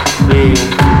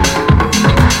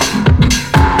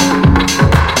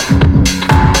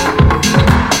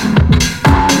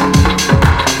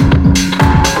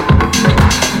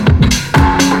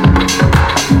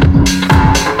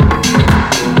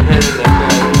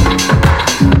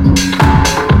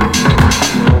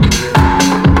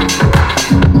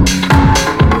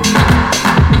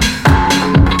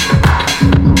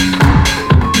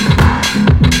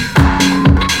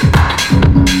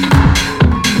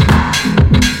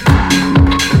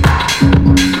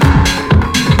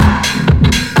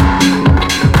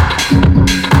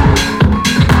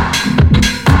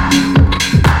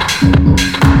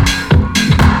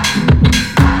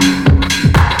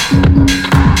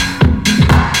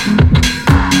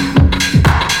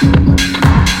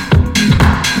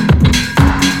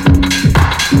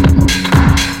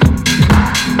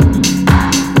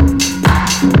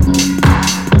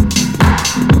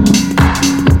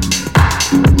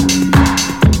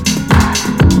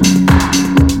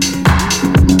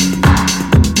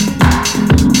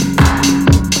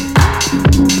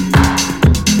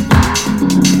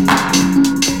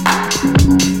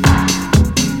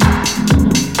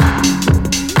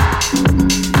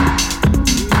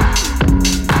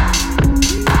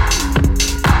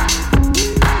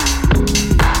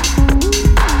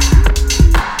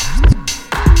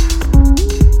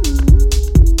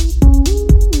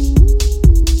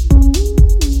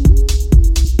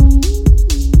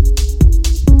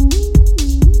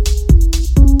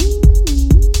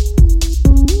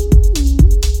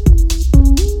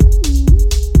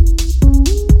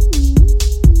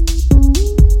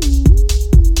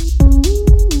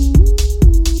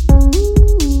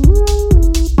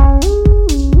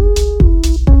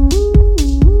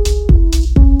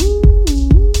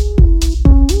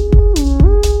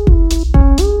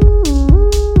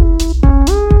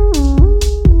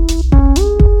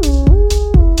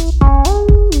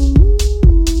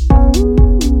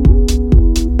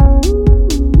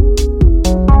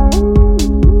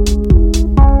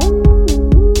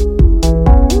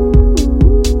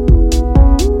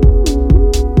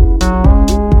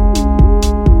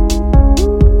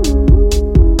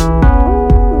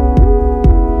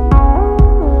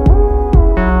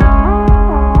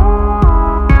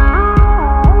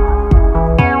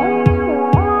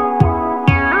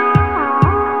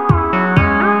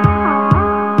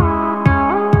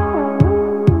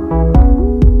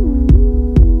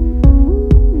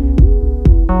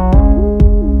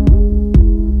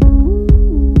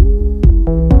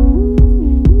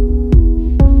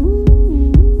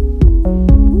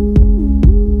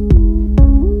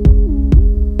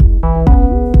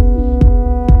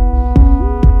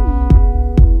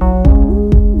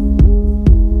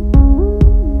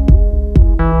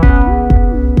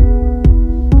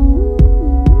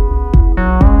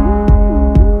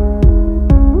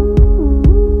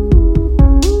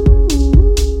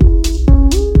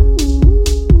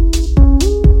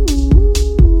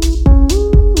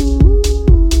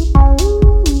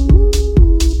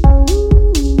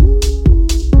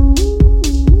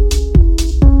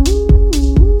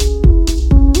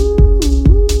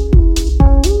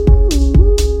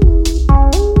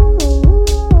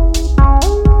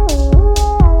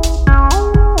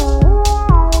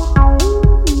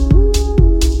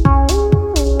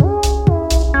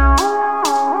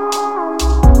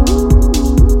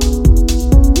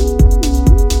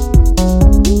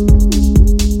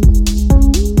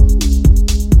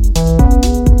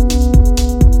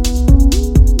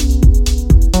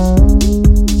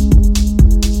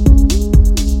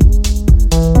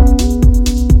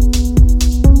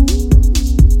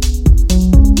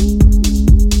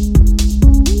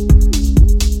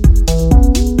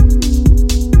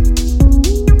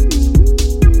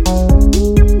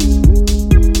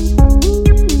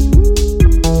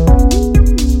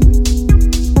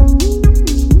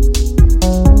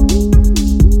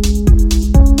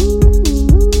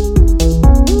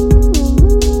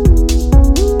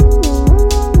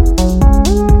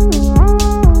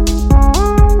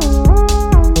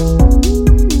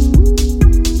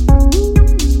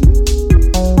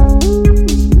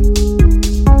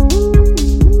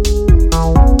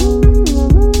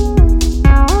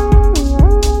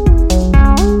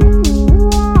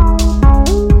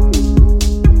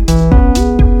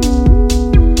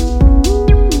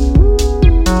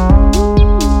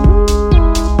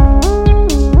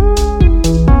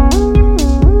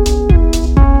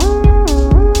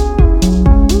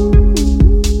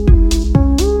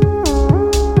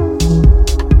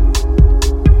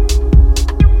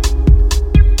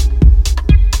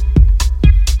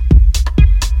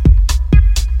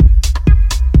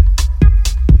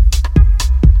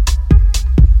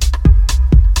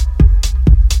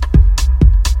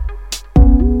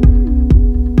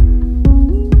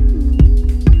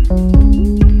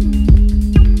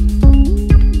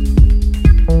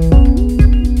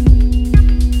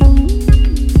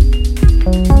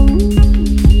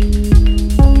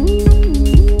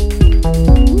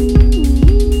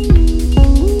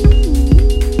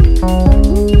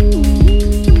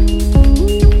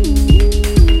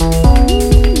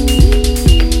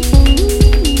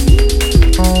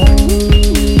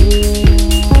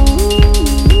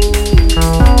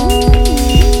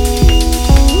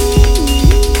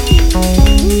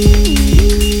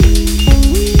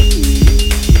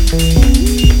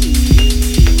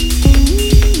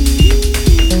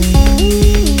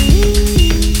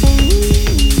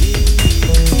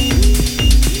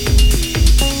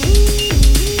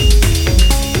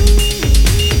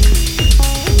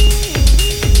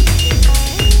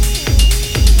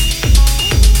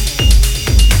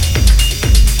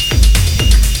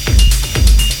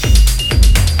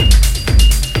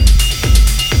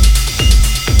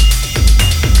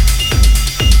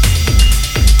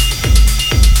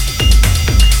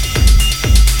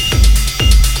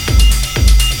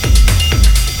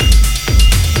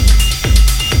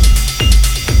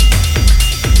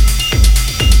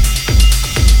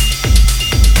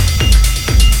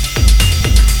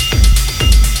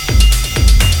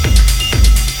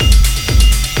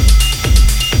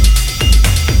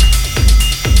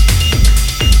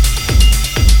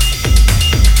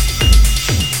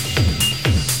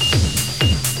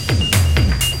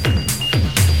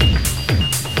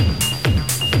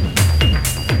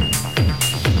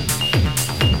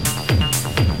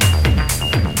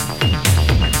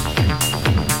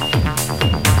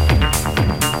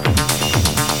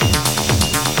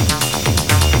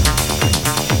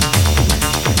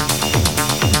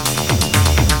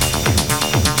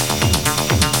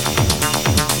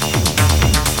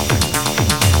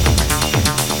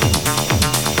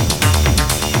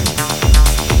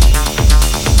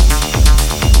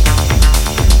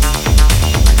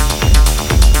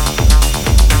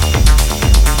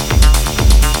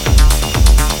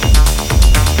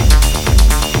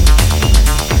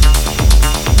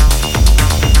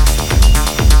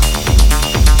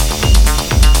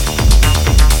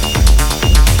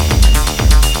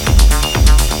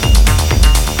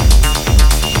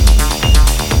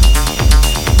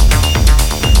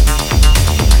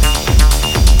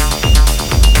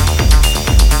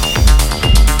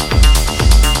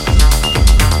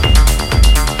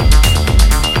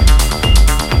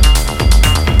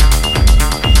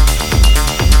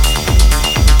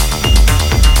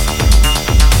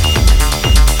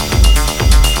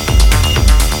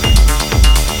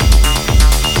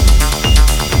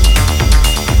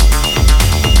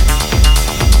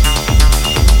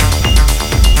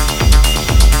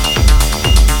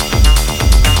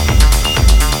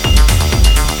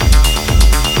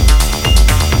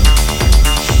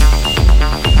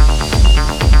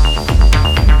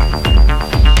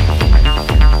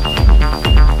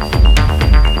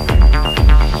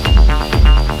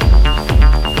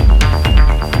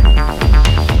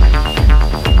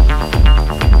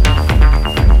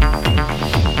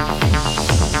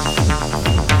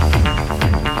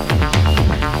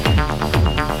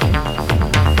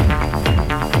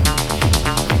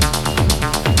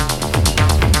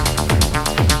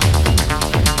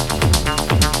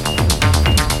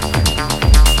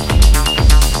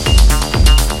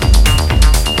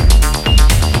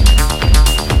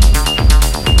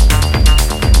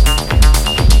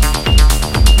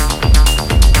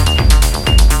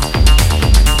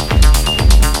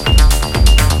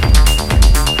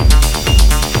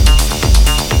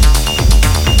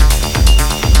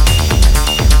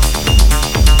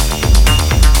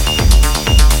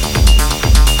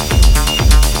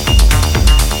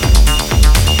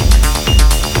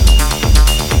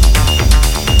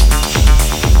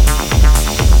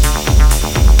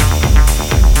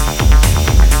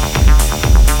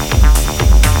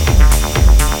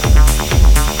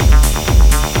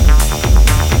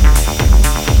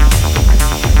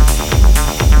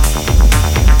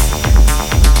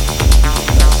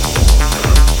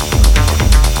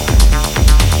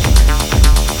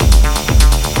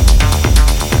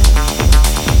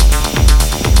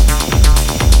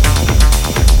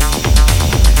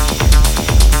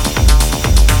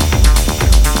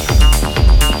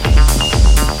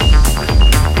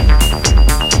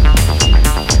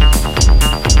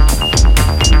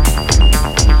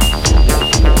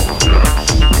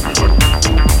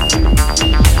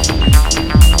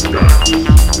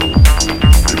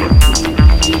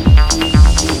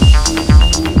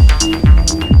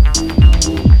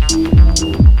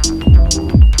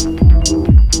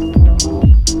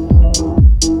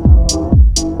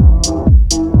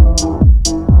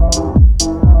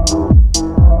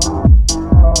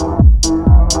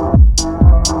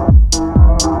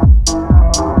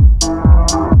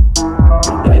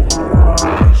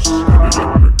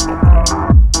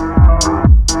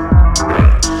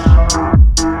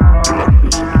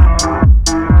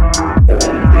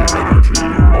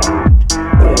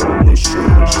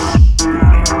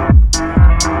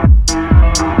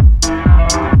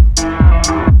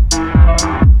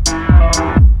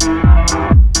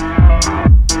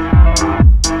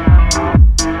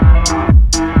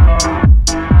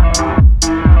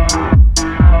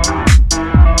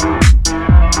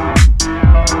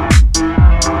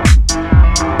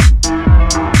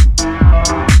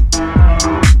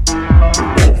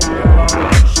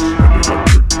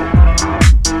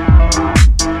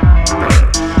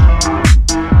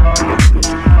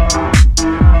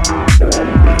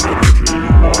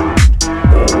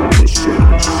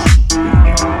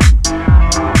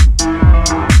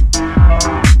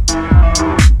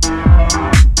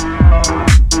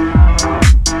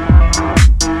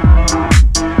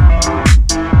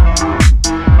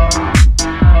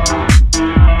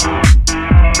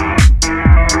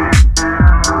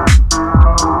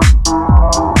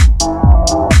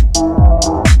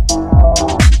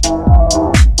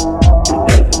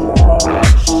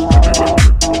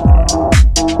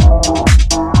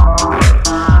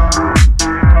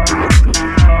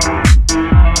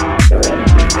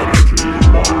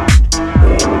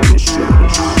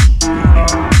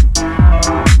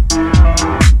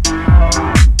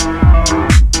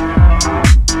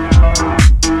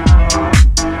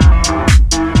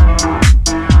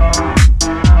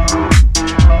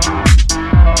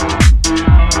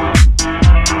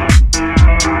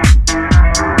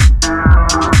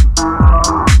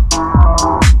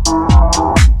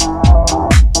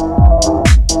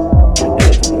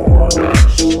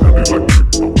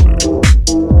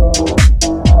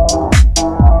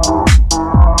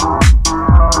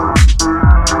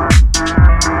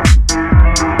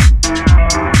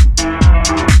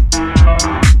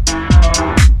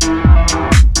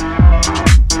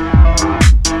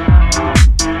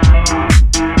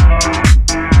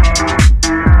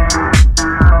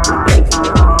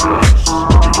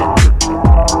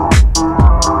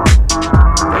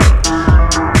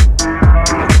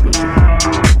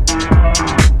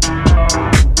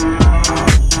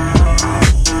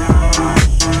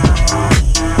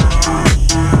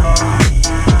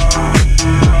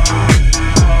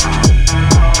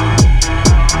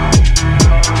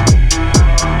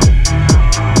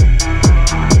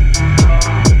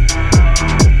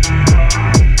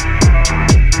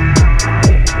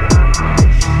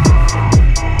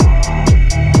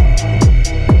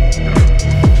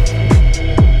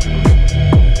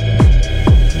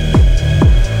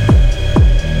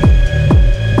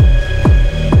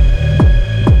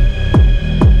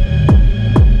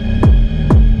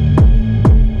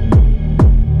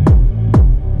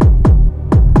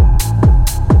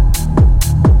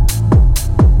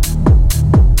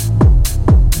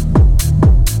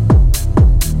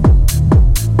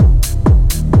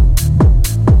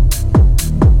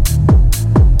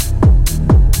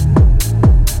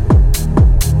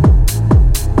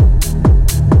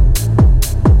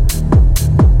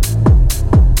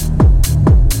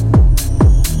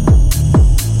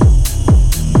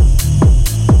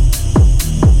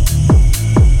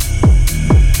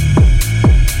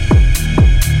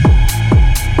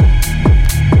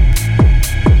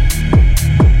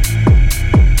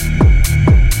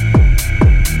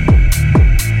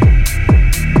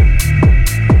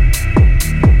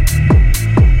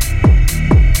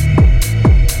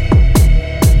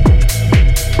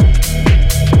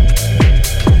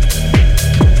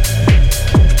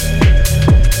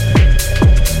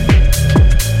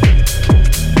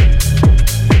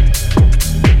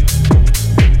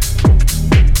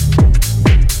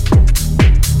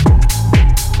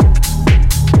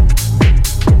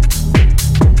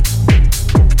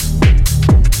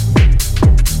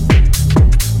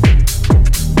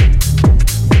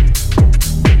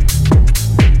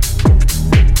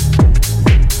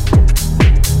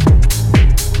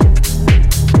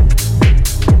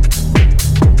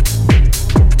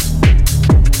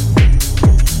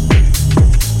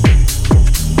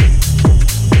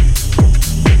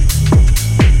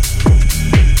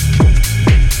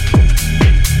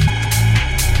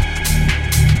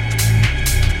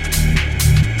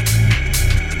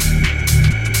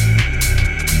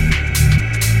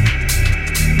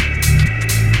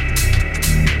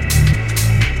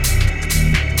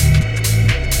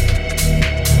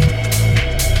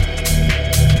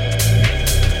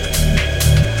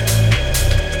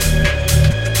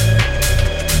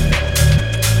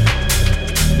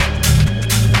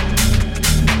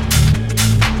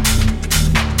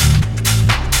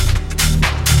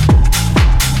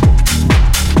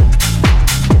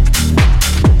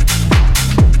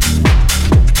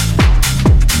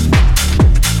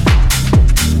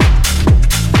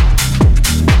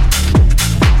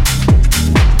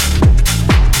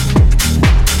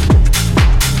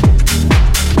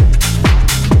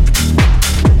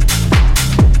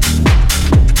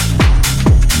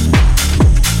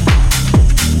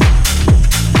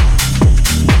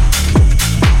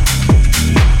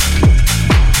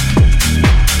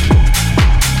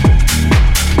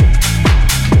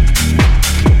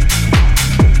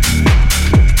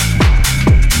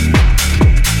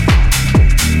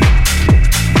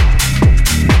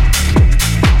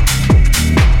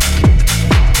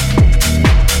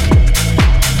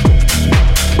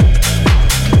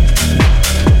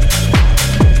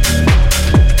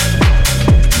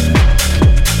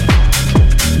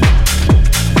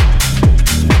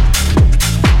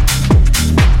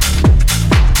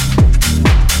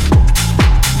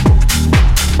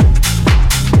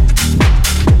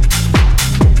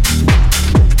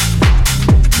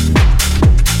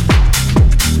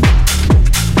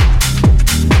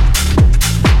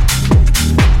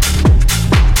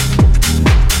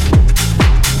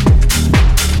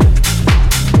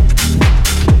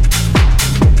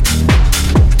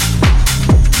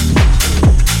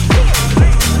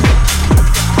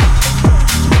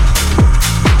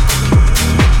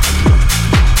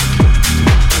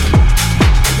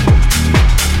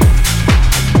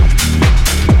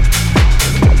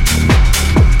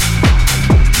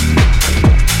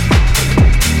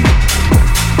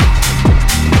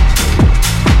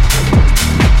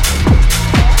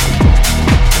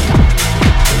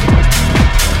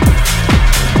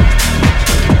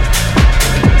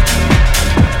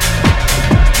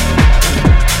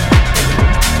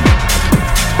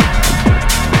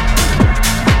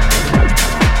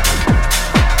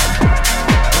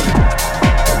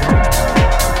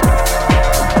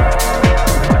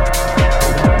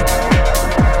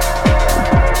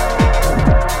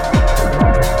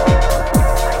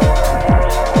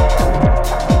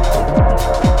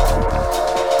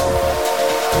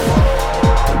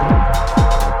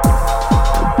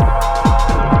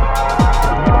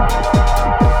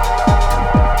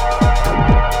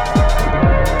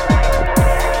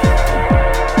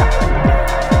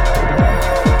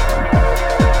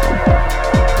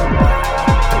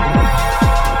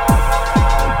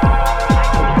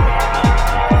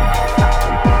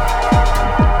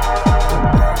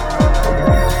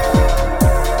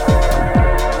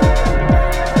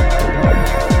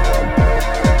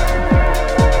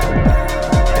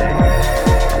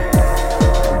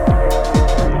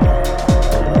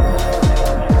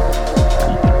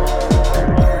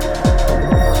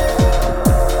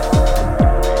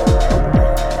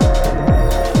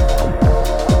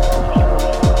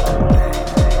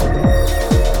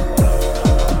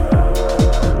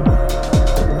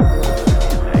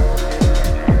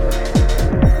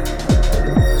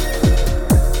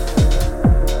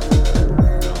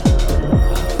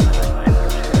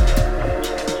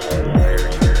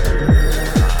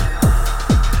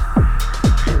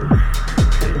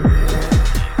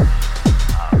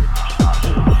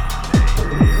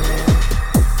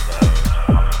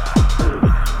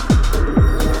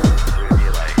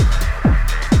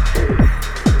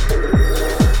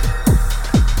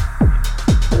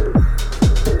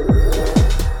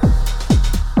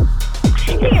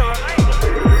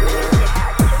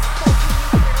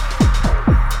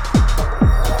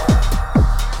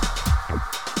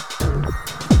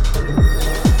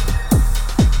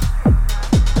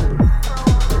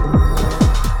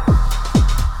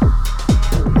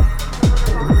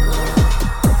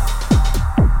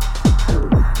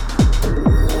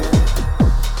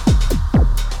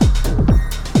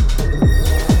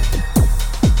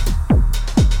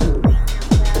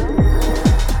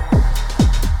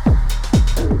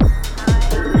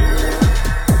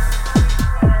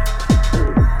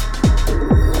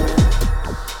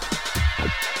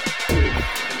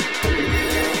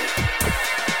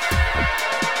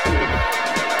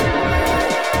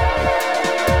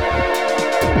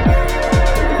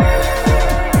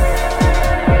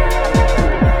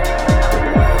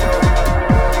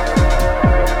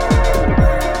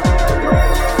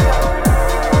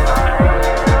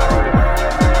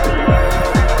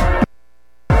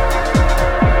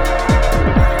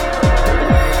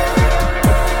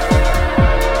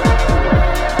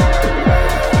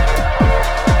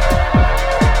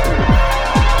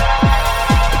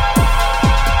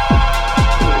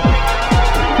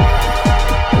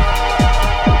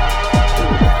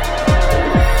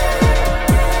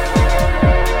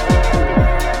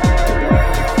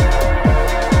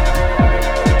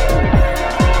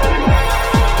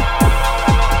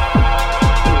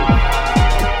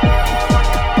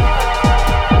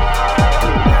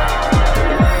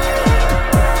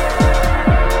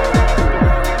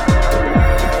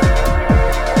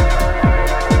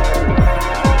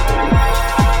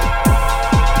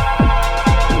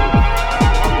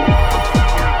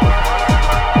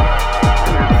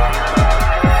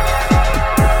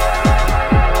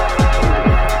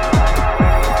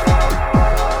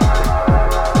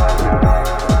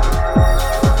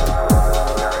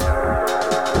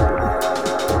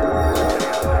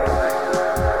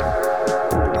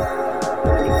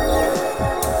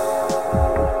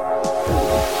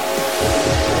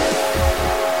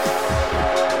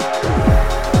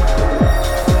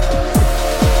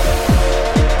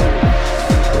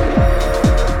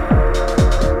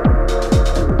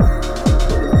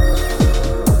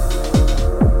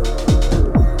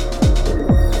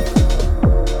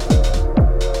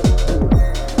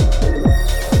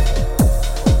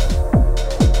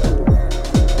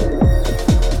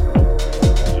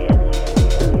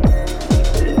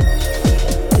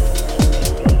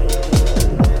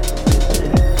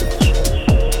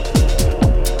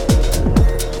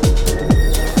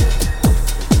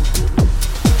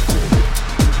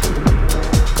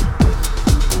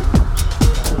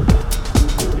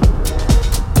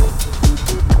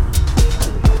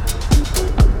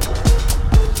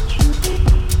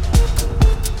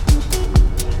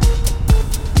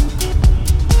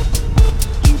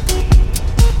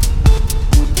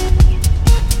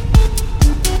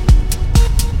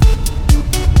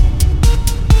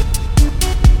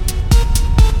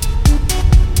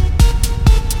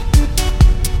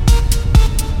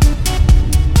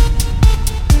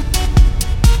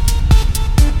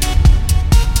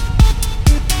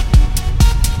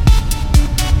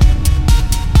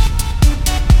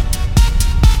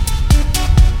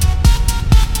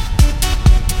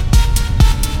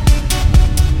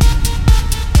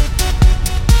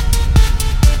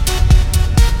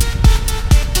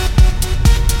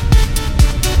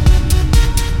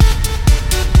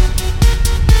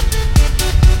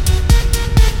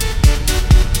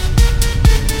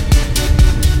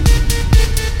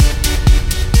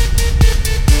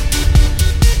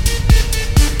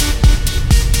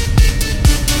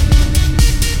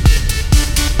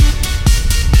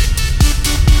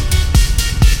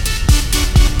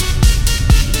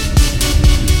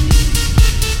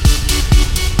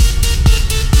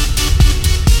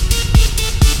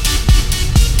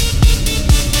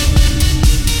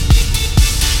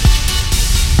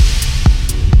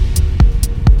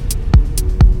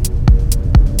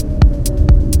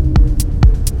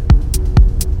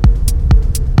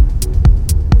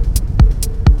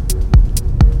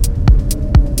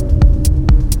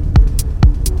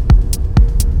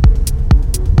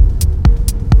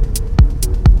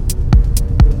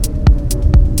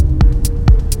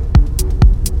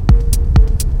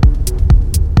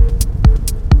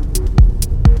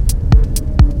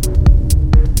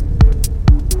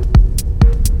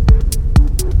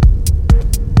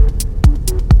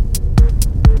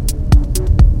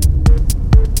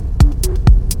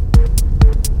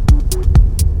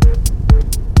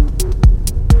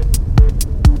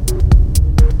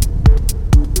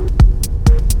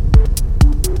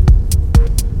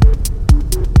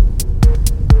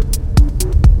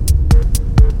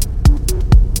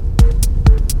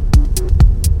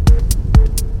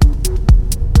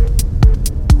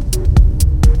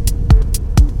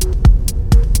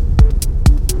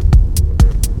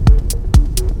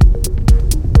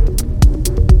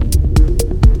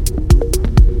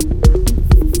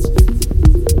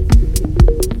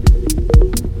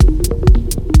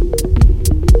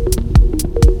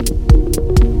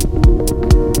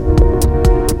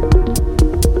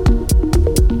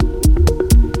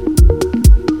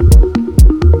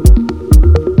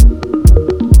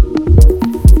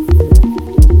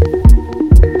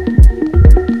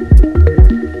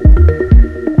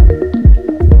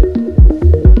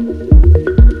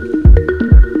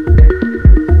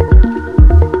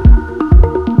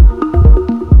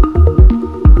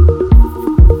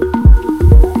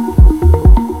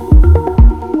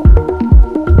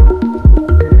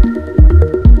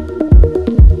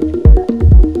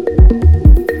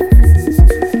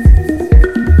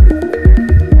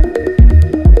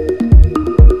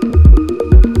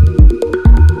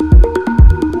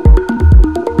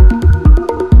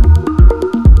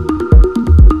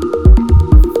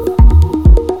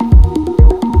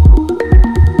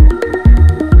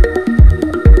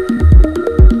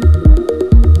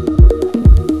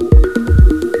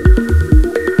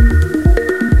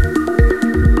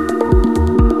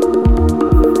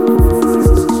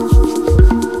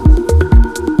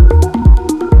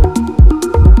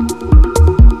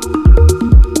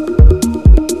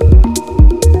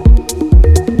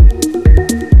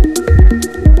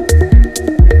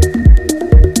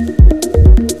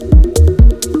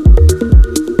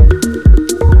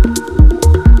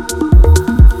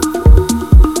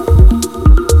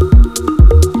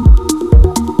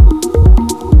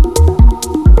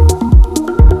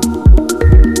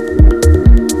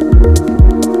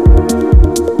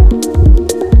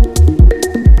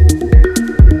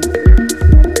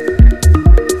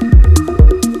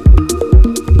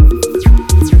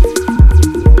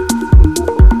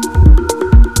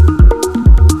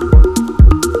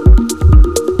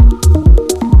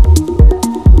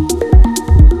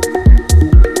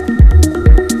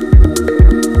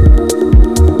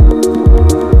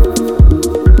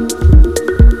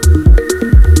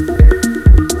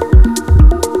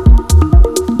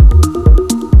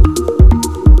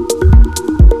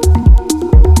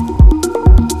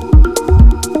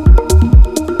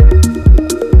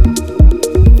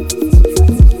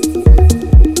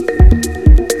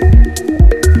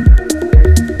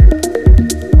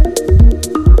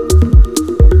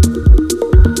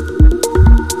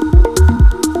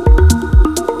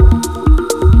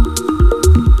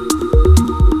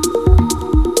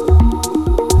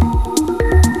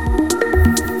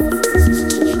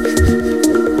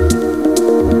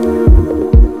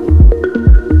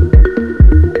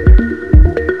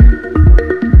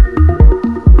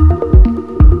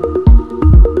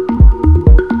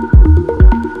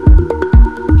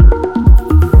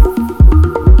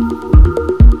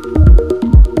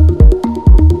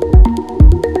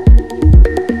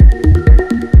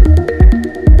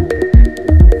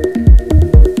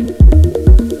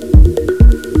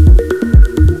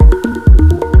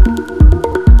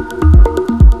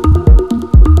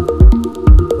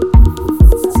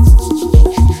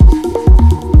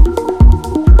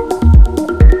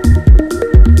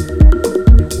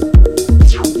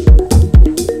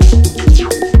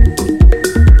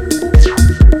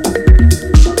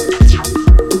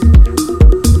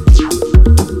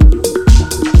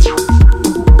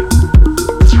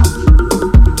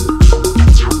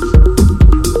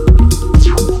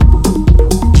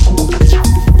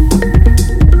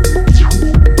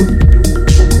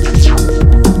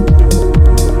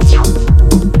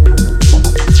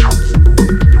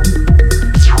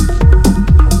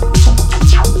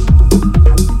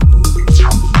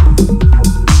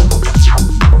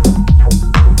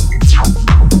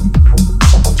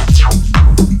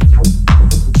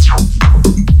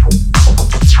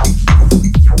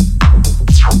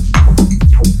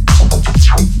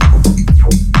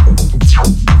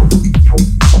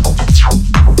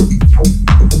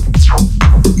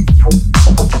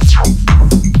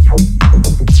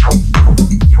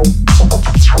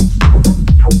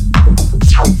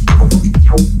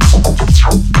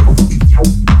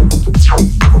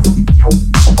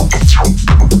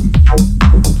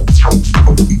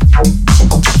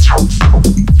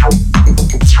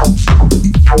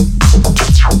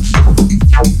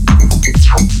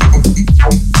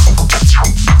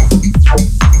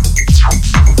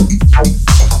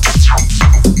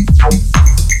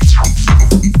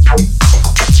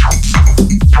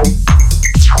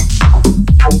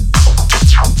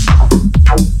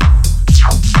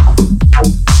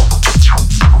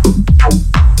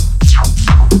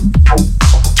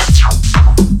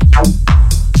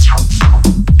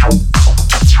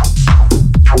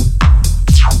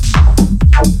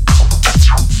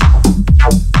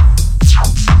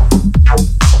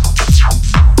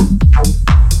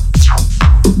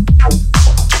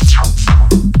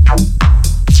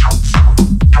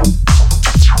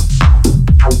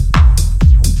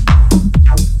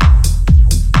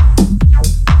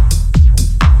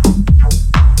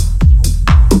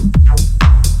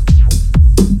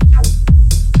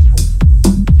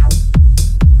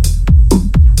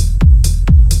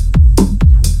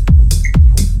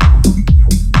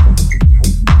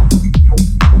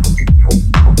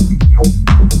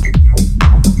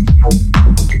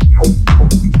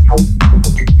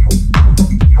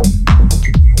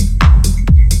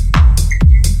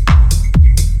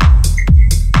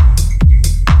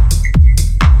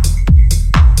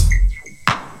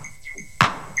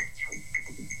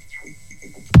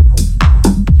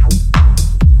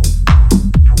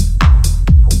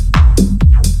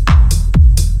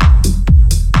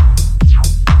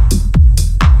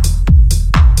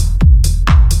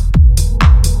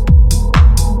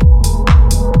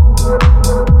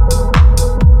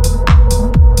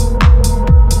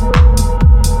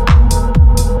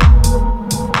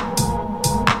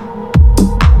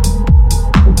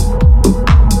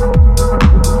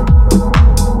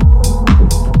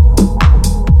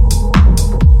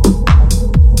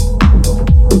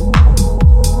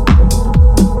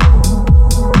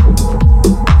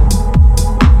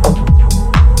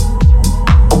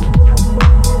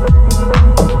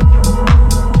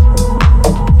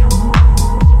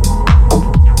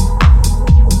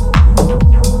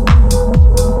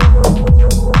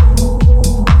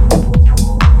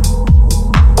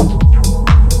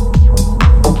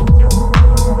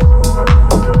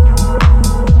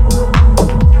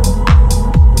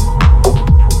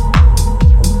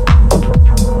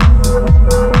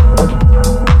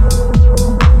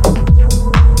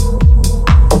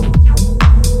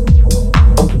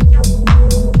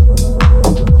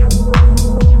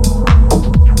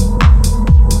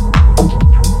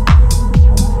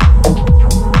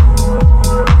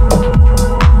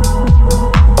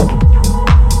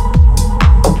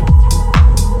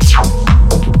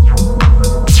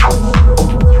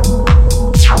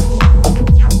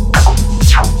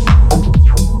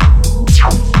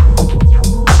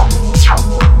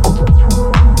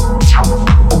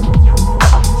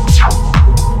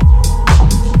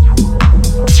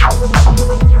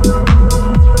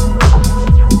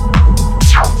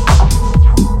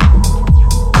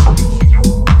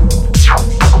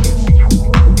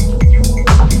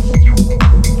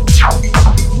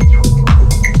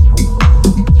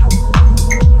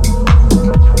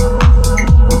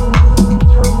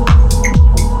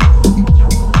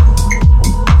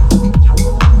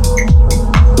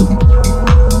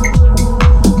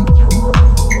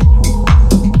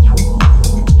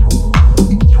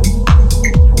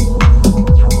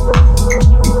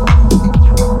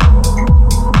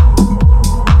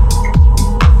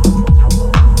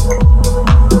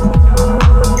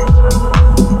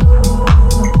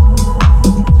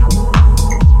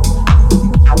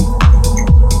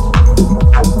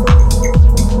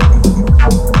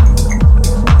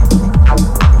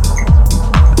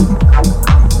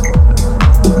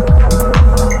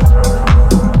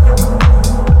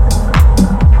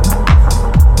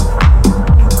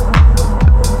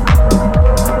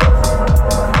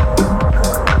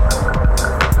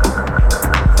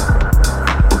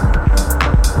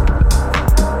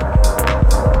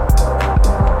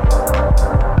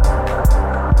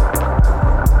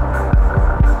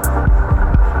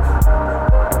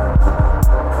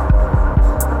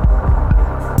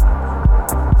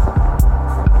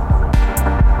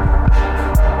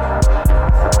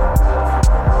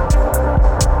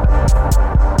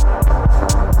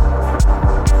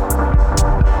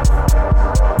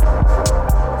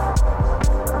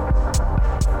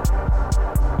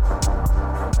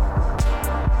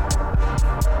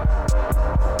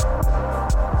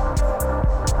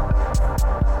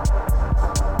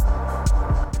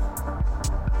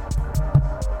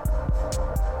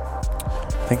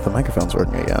 think the microphone's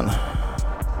working again.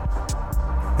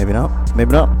 Maybe not.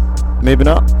 Maybe not. Maybe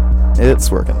not. It's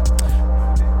working.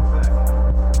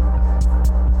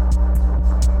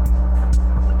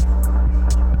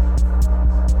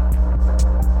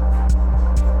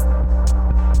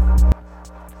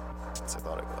 Yes, I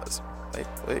thought it was.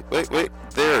 Wait.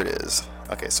 There it is.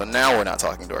 Okay, so now we're not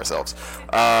talking to ourselves.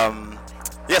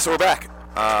 Yeah, so we're back.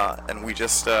 And we're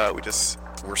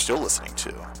still listening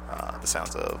to the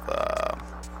sounds of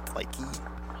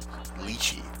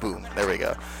lychee. Boom. There we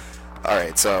go. All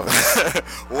right. So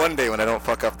one day when I don't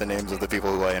fuck up the names of the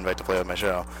people who I invite to play on my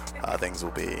show, things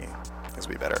will be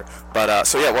better. But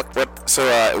so yeah,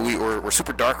 we're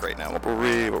super dark right now. What were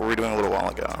we doing a little while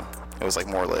ago? It was like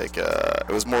more like it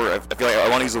was more. I feel like I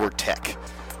want to use the word tech.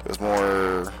 It was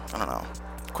more, I don't know,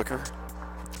 quicker.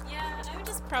 Yeah, I would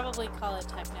just probably call it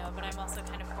techno, but I'm also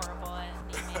kind of horrible at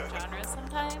naming genres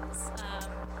sometimes.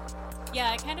 Yeah,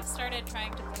 I kind of started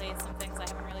trying to play some things I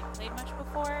haven't really played much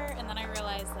before, and then I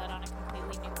realized that on a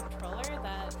completely new controller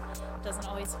that doesn't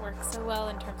always work so well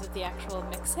in terms of the actual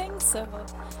mixing, so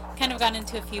kind of got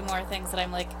into a few more things that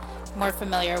I'm like more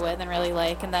familiar with and really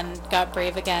like, and then got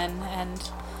brave again and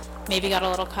maybe got a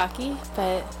little cocky,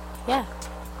 but yeah.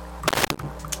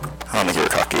 I don't think you were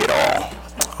cocky at all.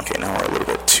 Okay, now we're a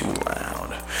little bit too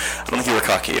loud. I don't think you were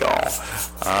cocky at all.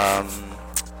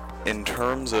 In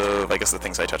terms of, I guess, the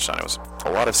things I touched on, it was a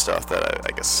lot of stuff that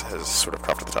I guess has sort of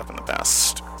cropped to the top in the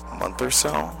past month or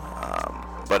so.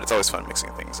 But it's always fun mixing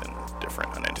things in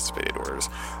different unanticipated orders.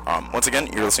 Once again,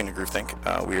 you're listening to Groove Think.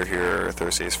 We are here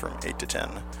Thursdays from 8 to 10,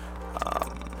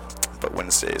 but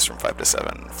Wednesdays from 5 to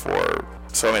 7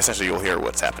 so I mean, essentially you'll hear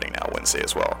what's happening now Wednesday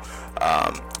as well.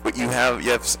 But you have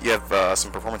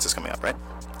some performances coming up, right?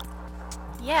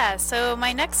 Yeah, so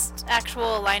my next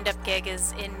actual lined-up gig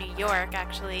is in New York,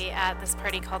 actually, at this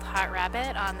party called Hot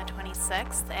Rabbit on the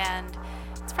 26th, and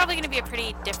it's probably going to be a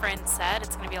pretty different set.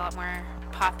 It's going to be a lot more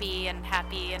poppy and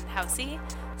happy and housey,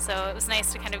 so it was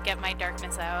nice to kind of get my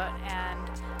darkness out. And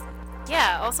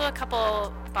yeah, also a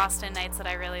couple Boston nights that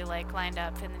I really like lined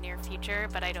up in the near future,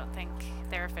 but I don't think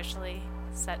they're officially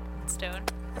set in stone.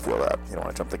 I feel that. You don't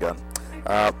want to jump the gun.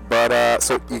 But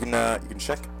so you can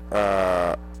check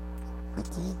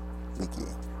Leaky.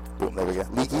 Boom, there we go.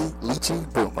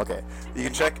 Lychee, boom, okay. You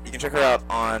can check her out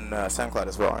on SoundCloud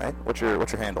as well, right? What's your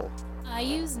handle? I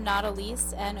use Napoleon,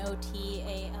 Notalyce,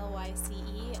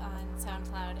 on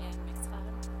SoundCloud and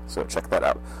Mixcloud. So check that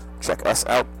out. Check us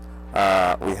out.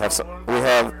 We have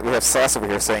Sass over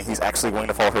here saying he's actually going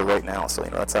to follow her right now, so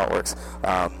that's how it works.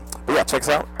 But yeah, check us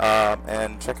out,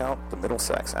 and check out the Middle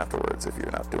Sax afterwards if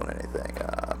you're not doing anything.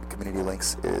 Community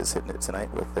Links is hitting it tonight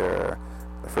with their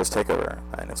first takeover,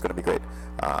 and it's going to be great.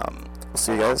 We'll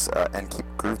see you guys, and keep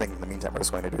grooving. In the meantime, we're just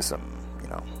going to do some,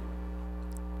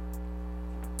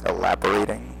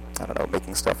 elaborating. I don't know,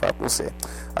 making stuff up. We'll see.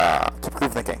 Keep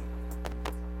groove thinking.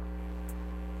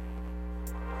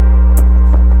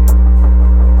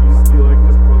 Do you like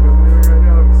this program I'm doing right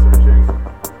now? I'm searching.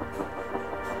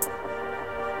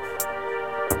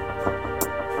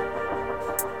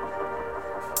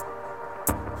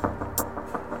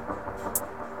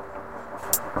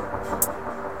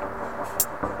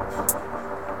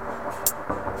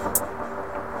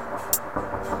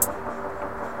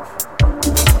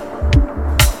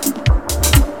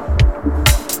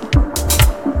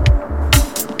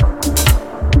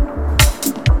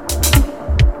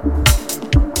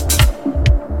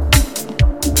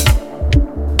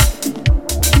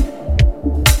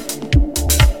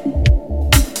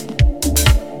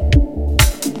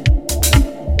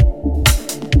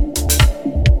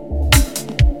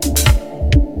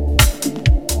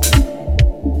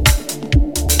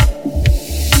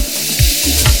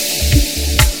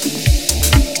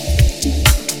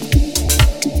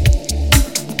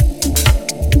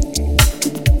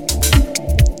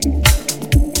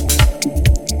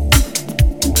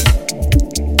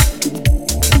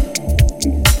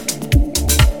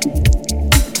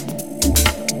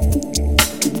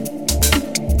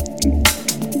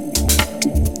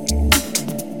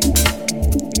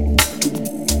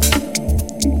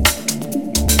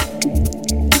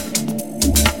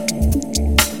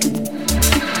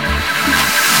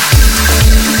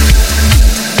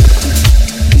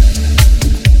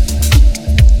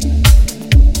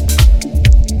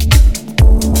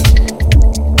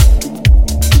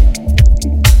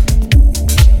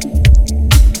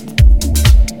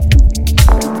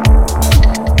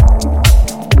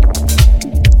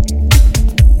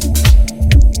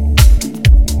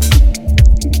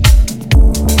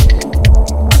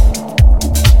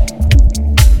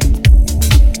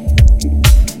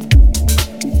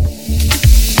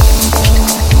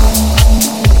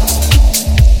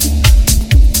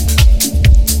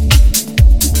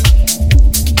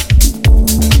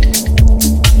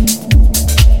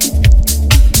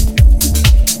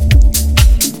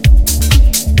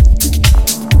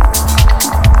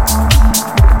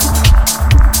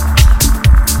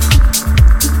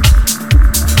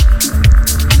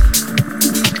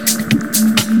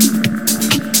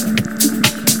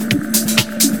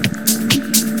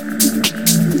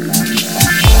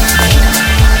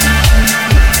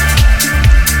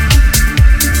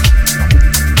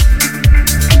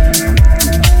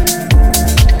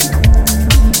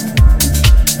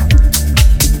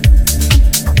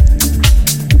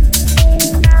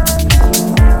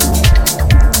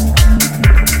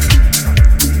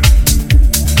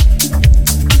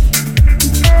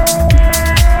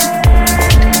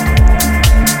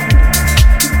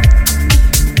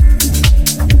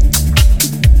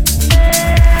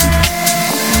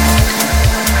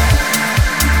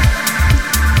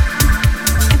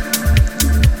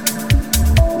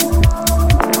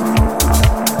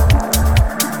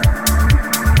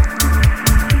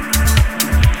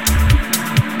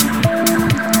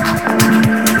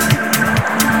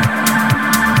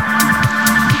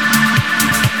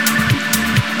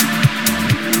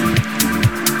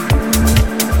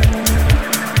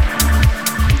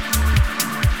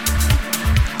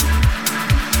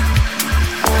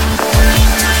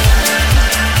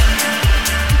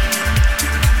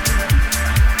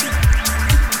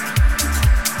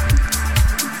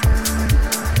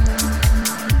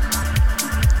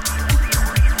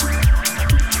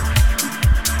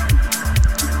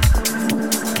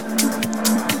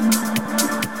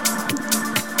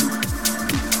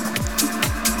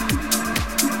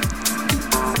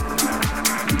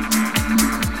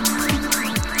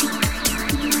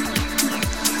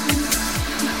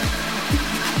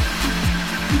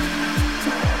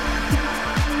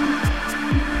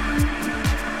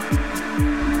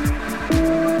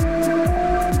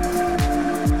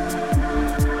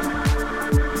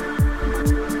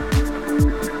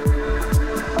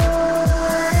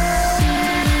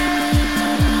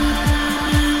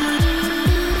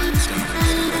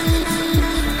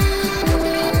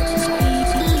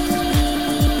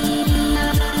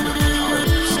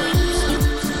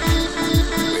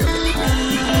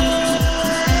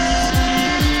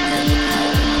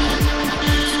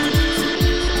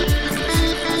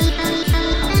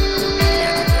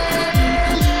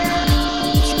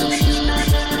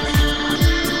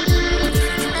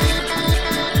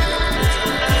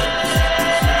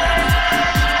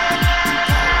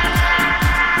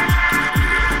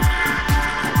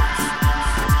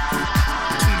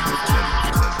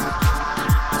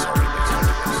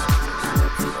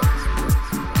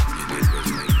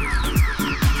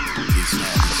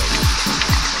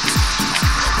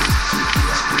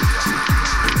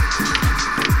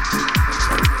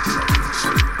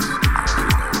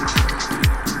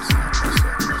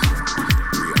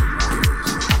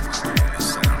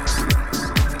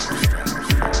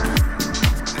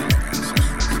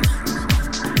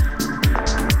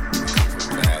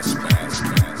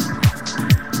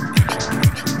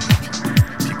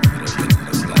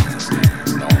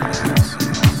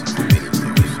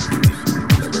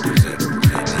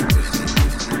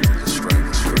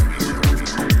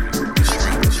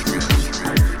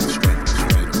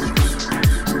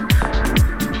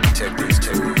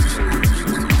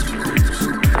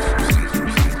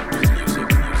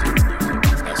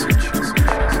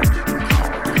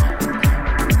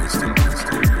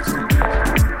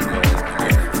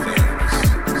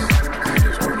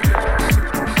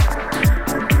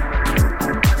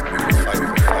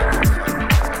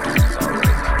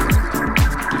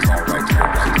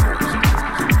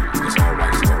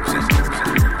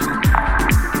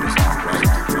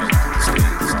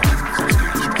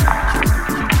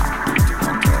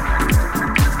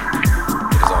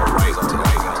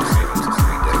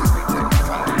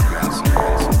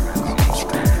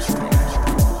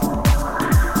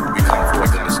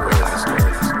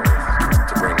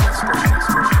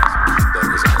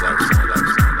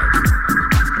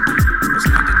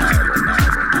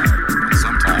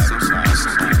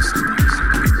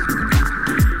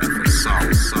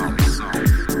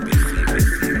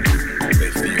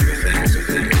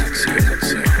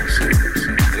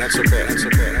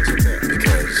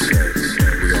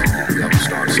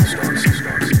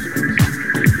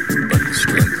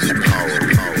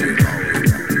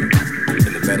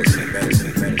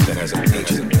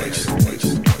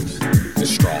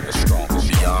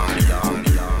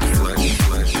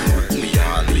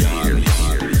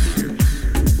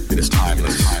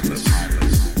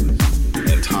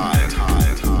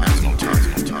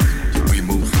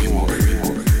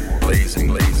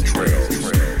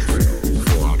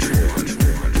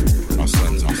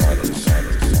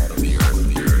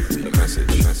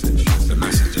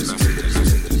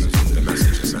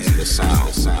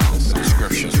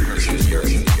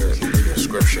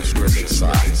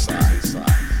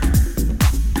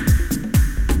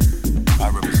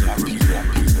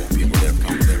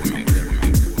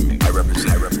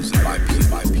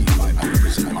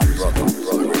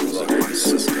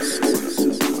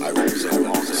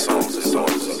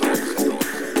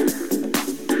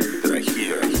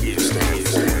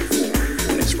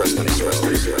 Play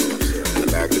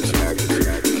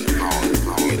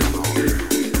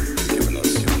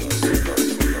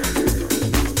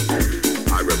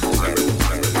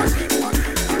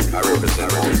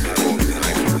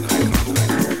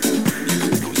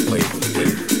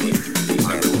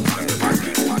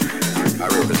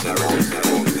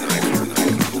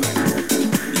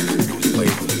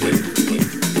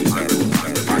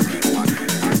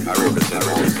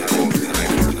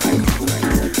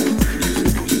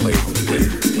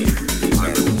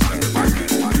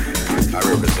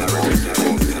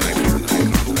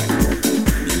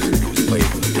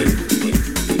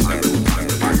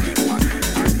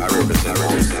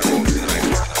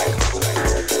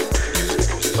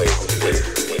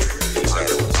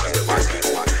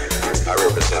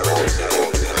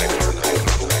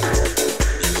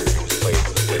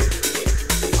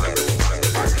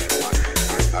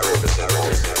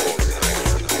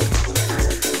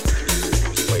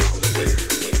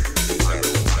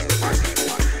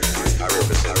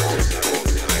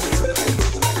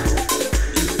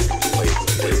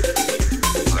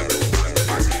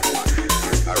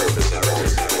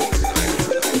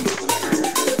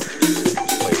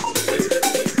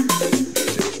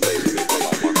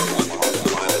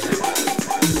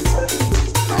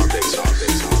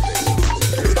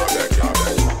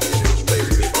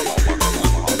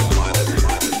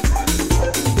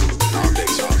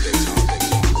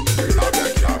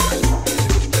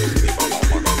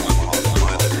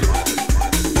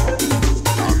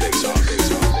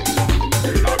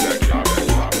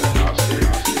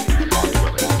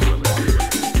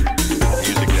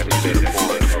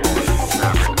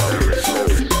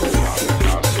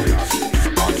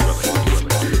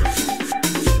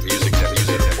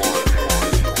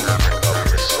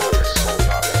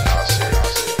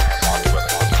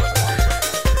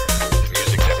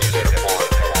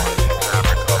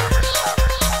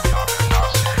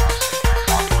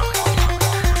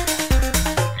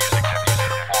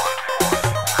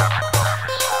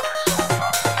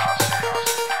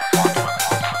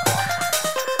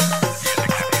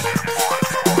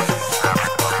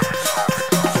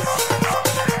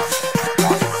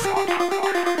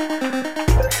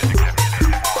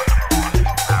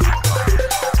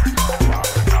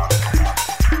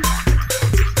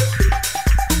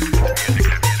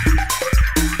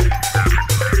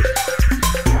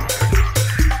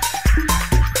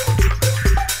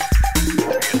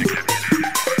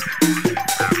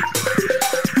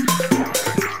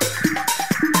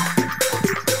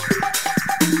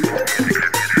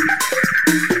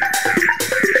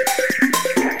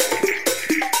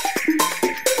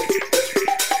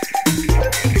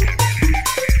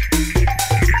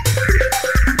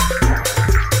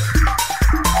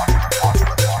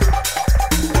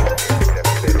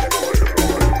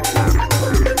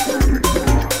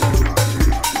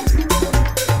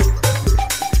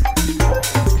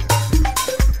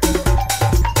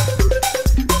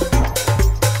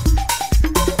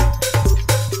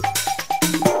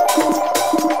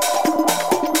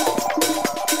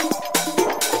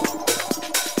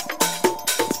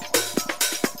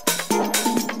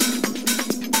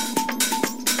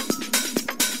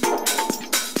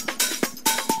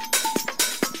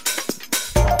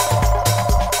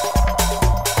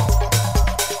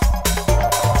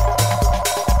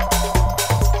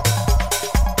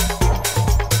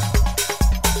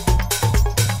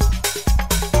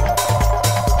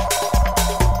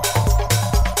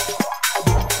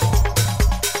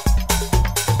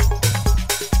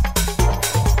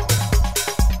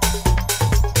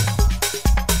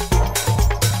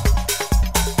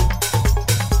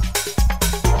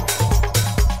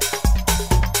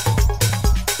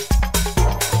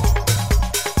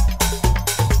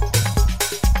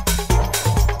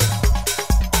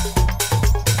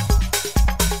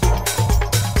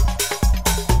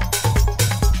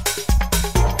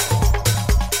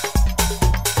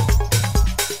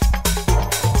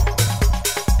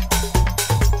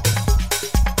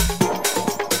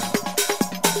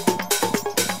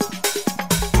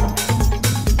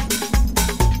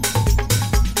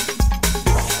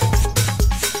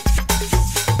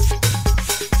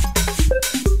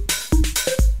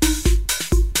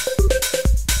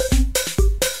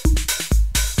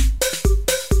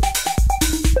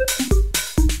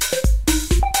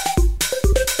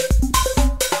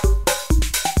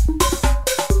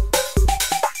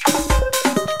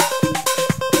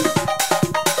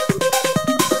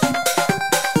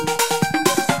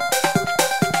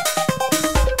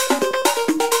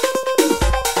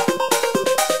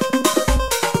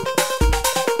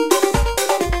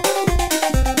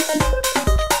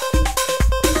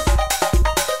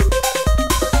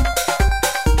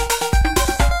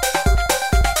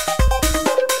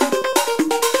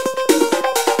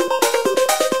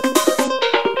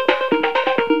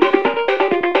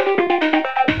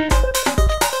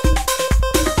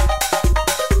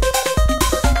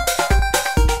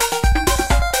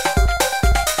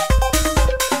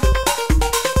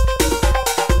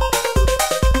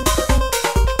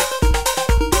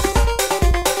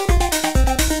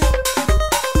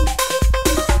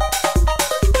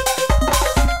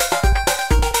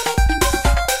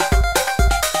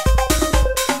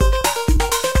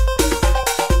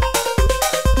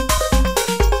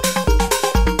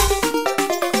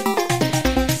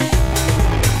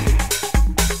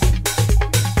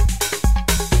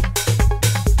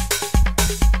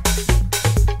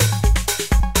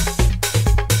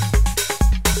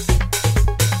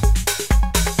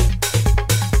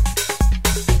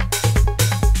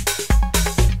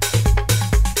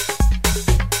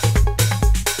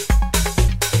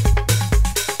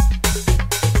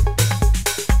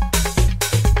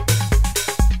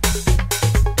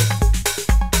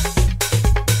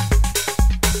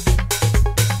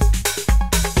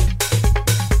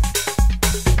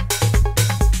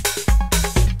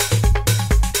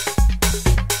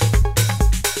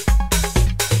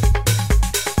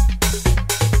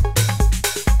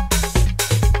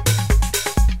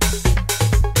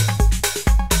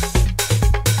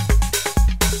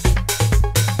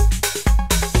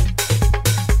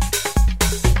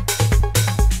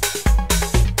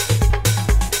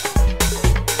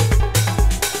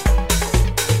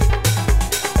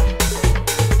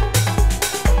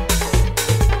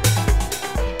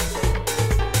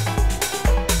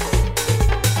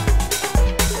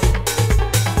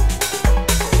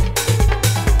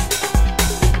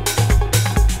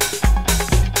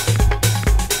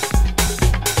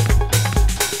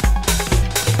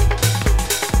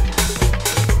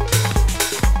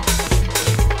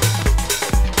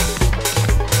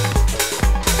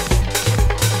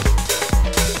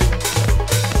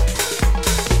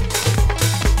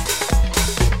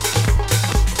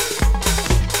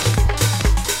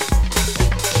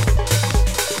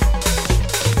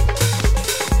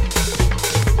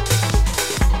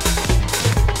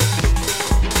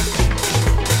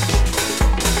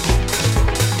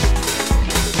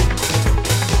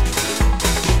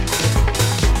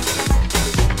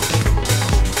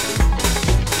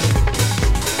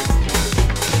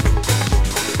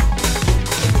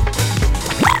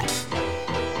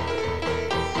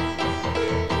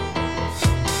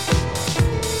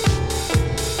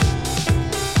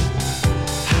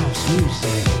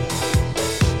music.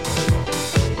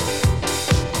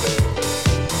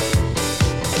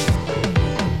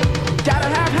 Gotta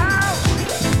have house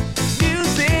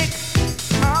music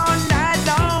all night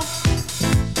long.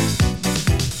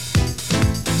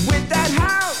 With that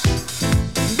house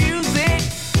music,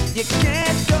 you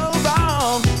can't go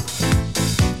wrong.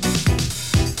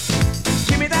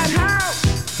 Give me that house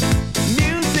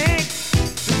music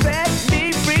to set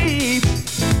me free.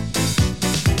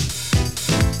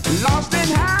 Lost in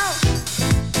house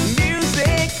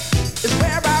music is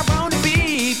where I wanna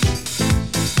be.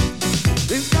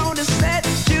 It's gonna set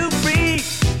you free.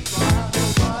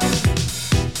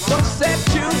 Gonna set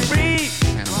you free.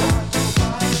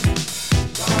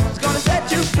 It's gonna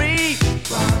set you free.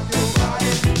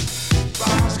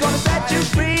 It's gonna set you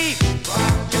free.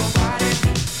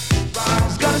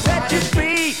 It's gonna set you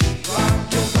free.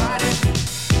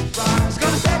 It's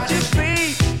gonna set you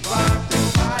free.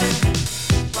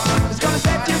 It's gonna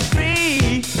set you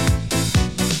free.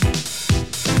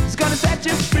 It's gonna set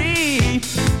you free.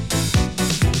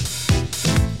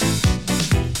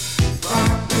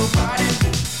 Move your body.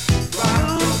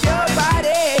 Move your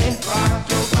body. Shake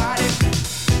your body.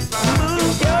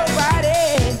 Move your body.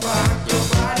 Move your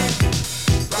body.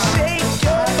 Shake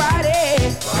your body.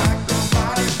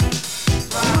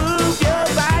 Move your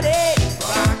body.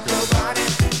 Move your body.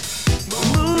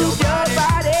 Move your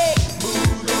body.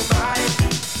 Move your body.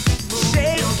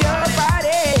 Shake your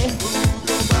body. Move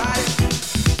your body.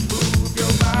 Move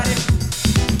your body.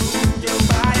 Move your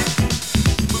body.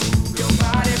 Move your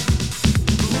body.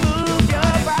 Move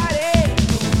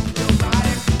your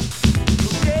body. Move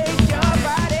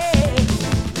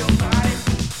your body. Move your body.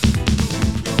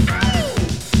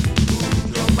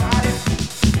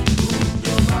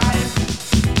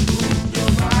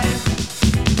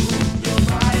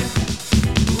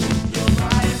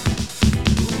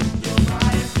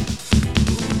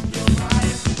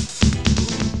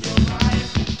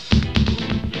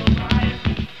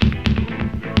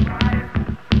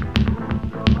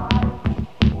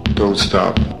 Don't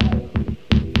stop.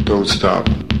 Don't stop.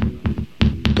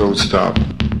 Don't stop.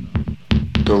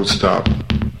 Don't stop.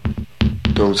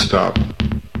 Don't stop.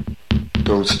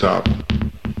 Don't stop.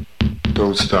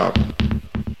 Don't stop.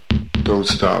 Don't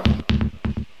stop.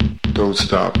 Don't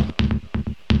stop.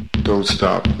 Don't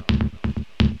stop.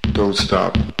 Don't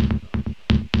stop.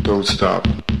 Don't stop.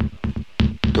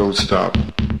 Don't stop.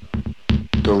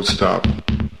 Don't stop.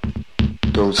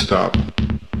 Don't stop.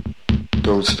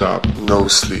 Don't stop. No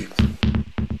sleep.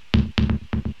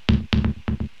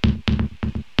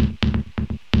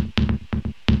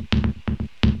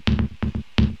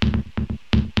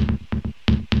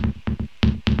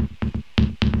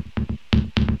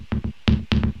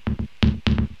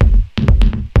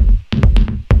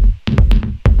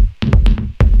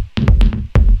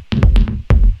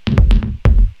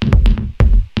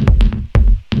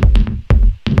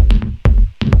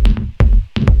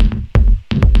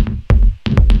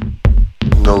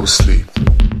 No sleep.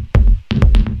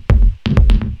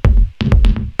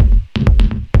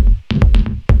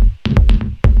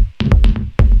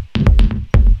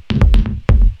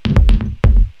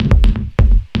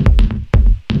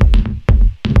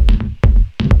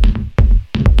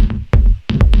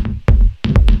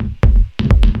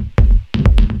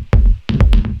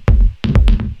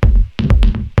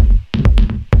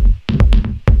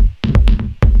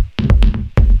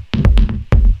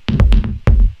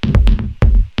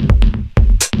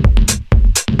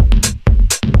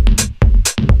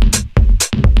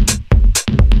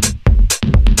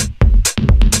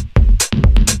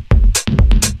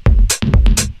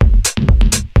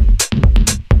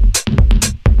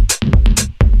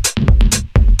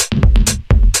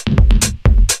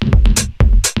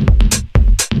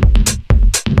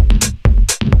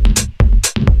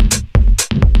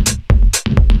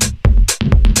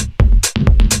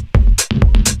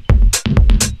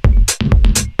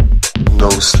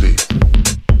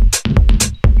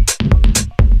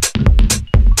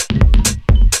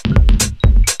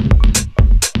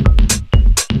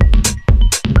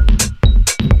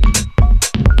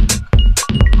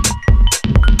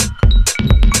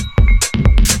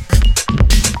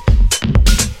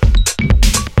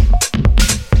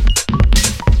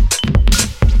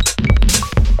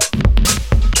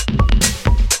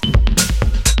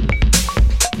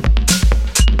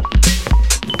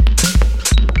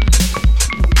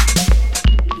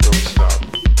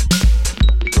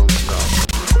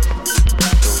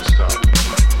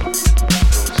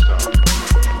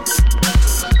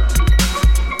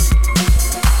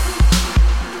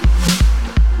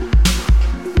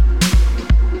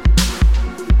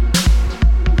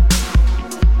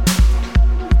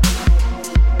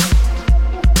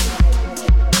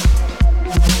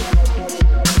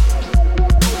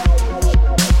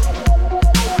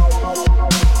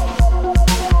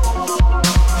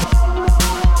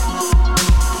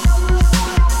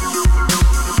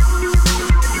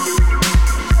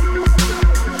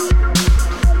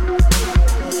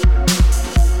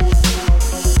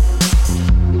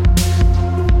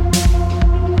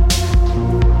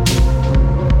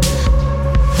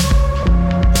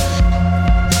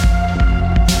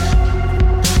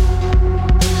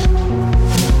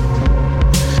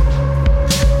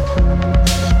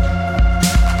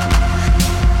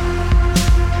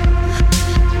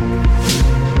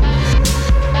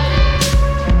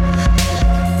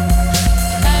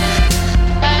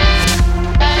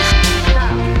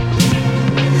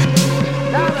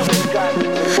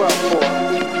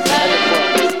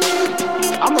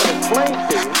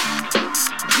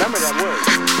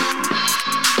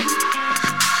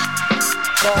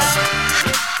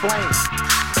 Explain.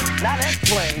 Not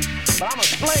explain, but I'm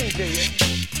explain to you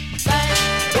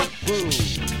what groove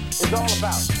is all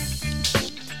about.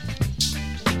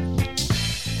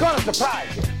 Gonna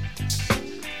surprise you.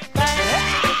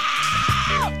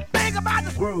 Think about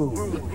the groove.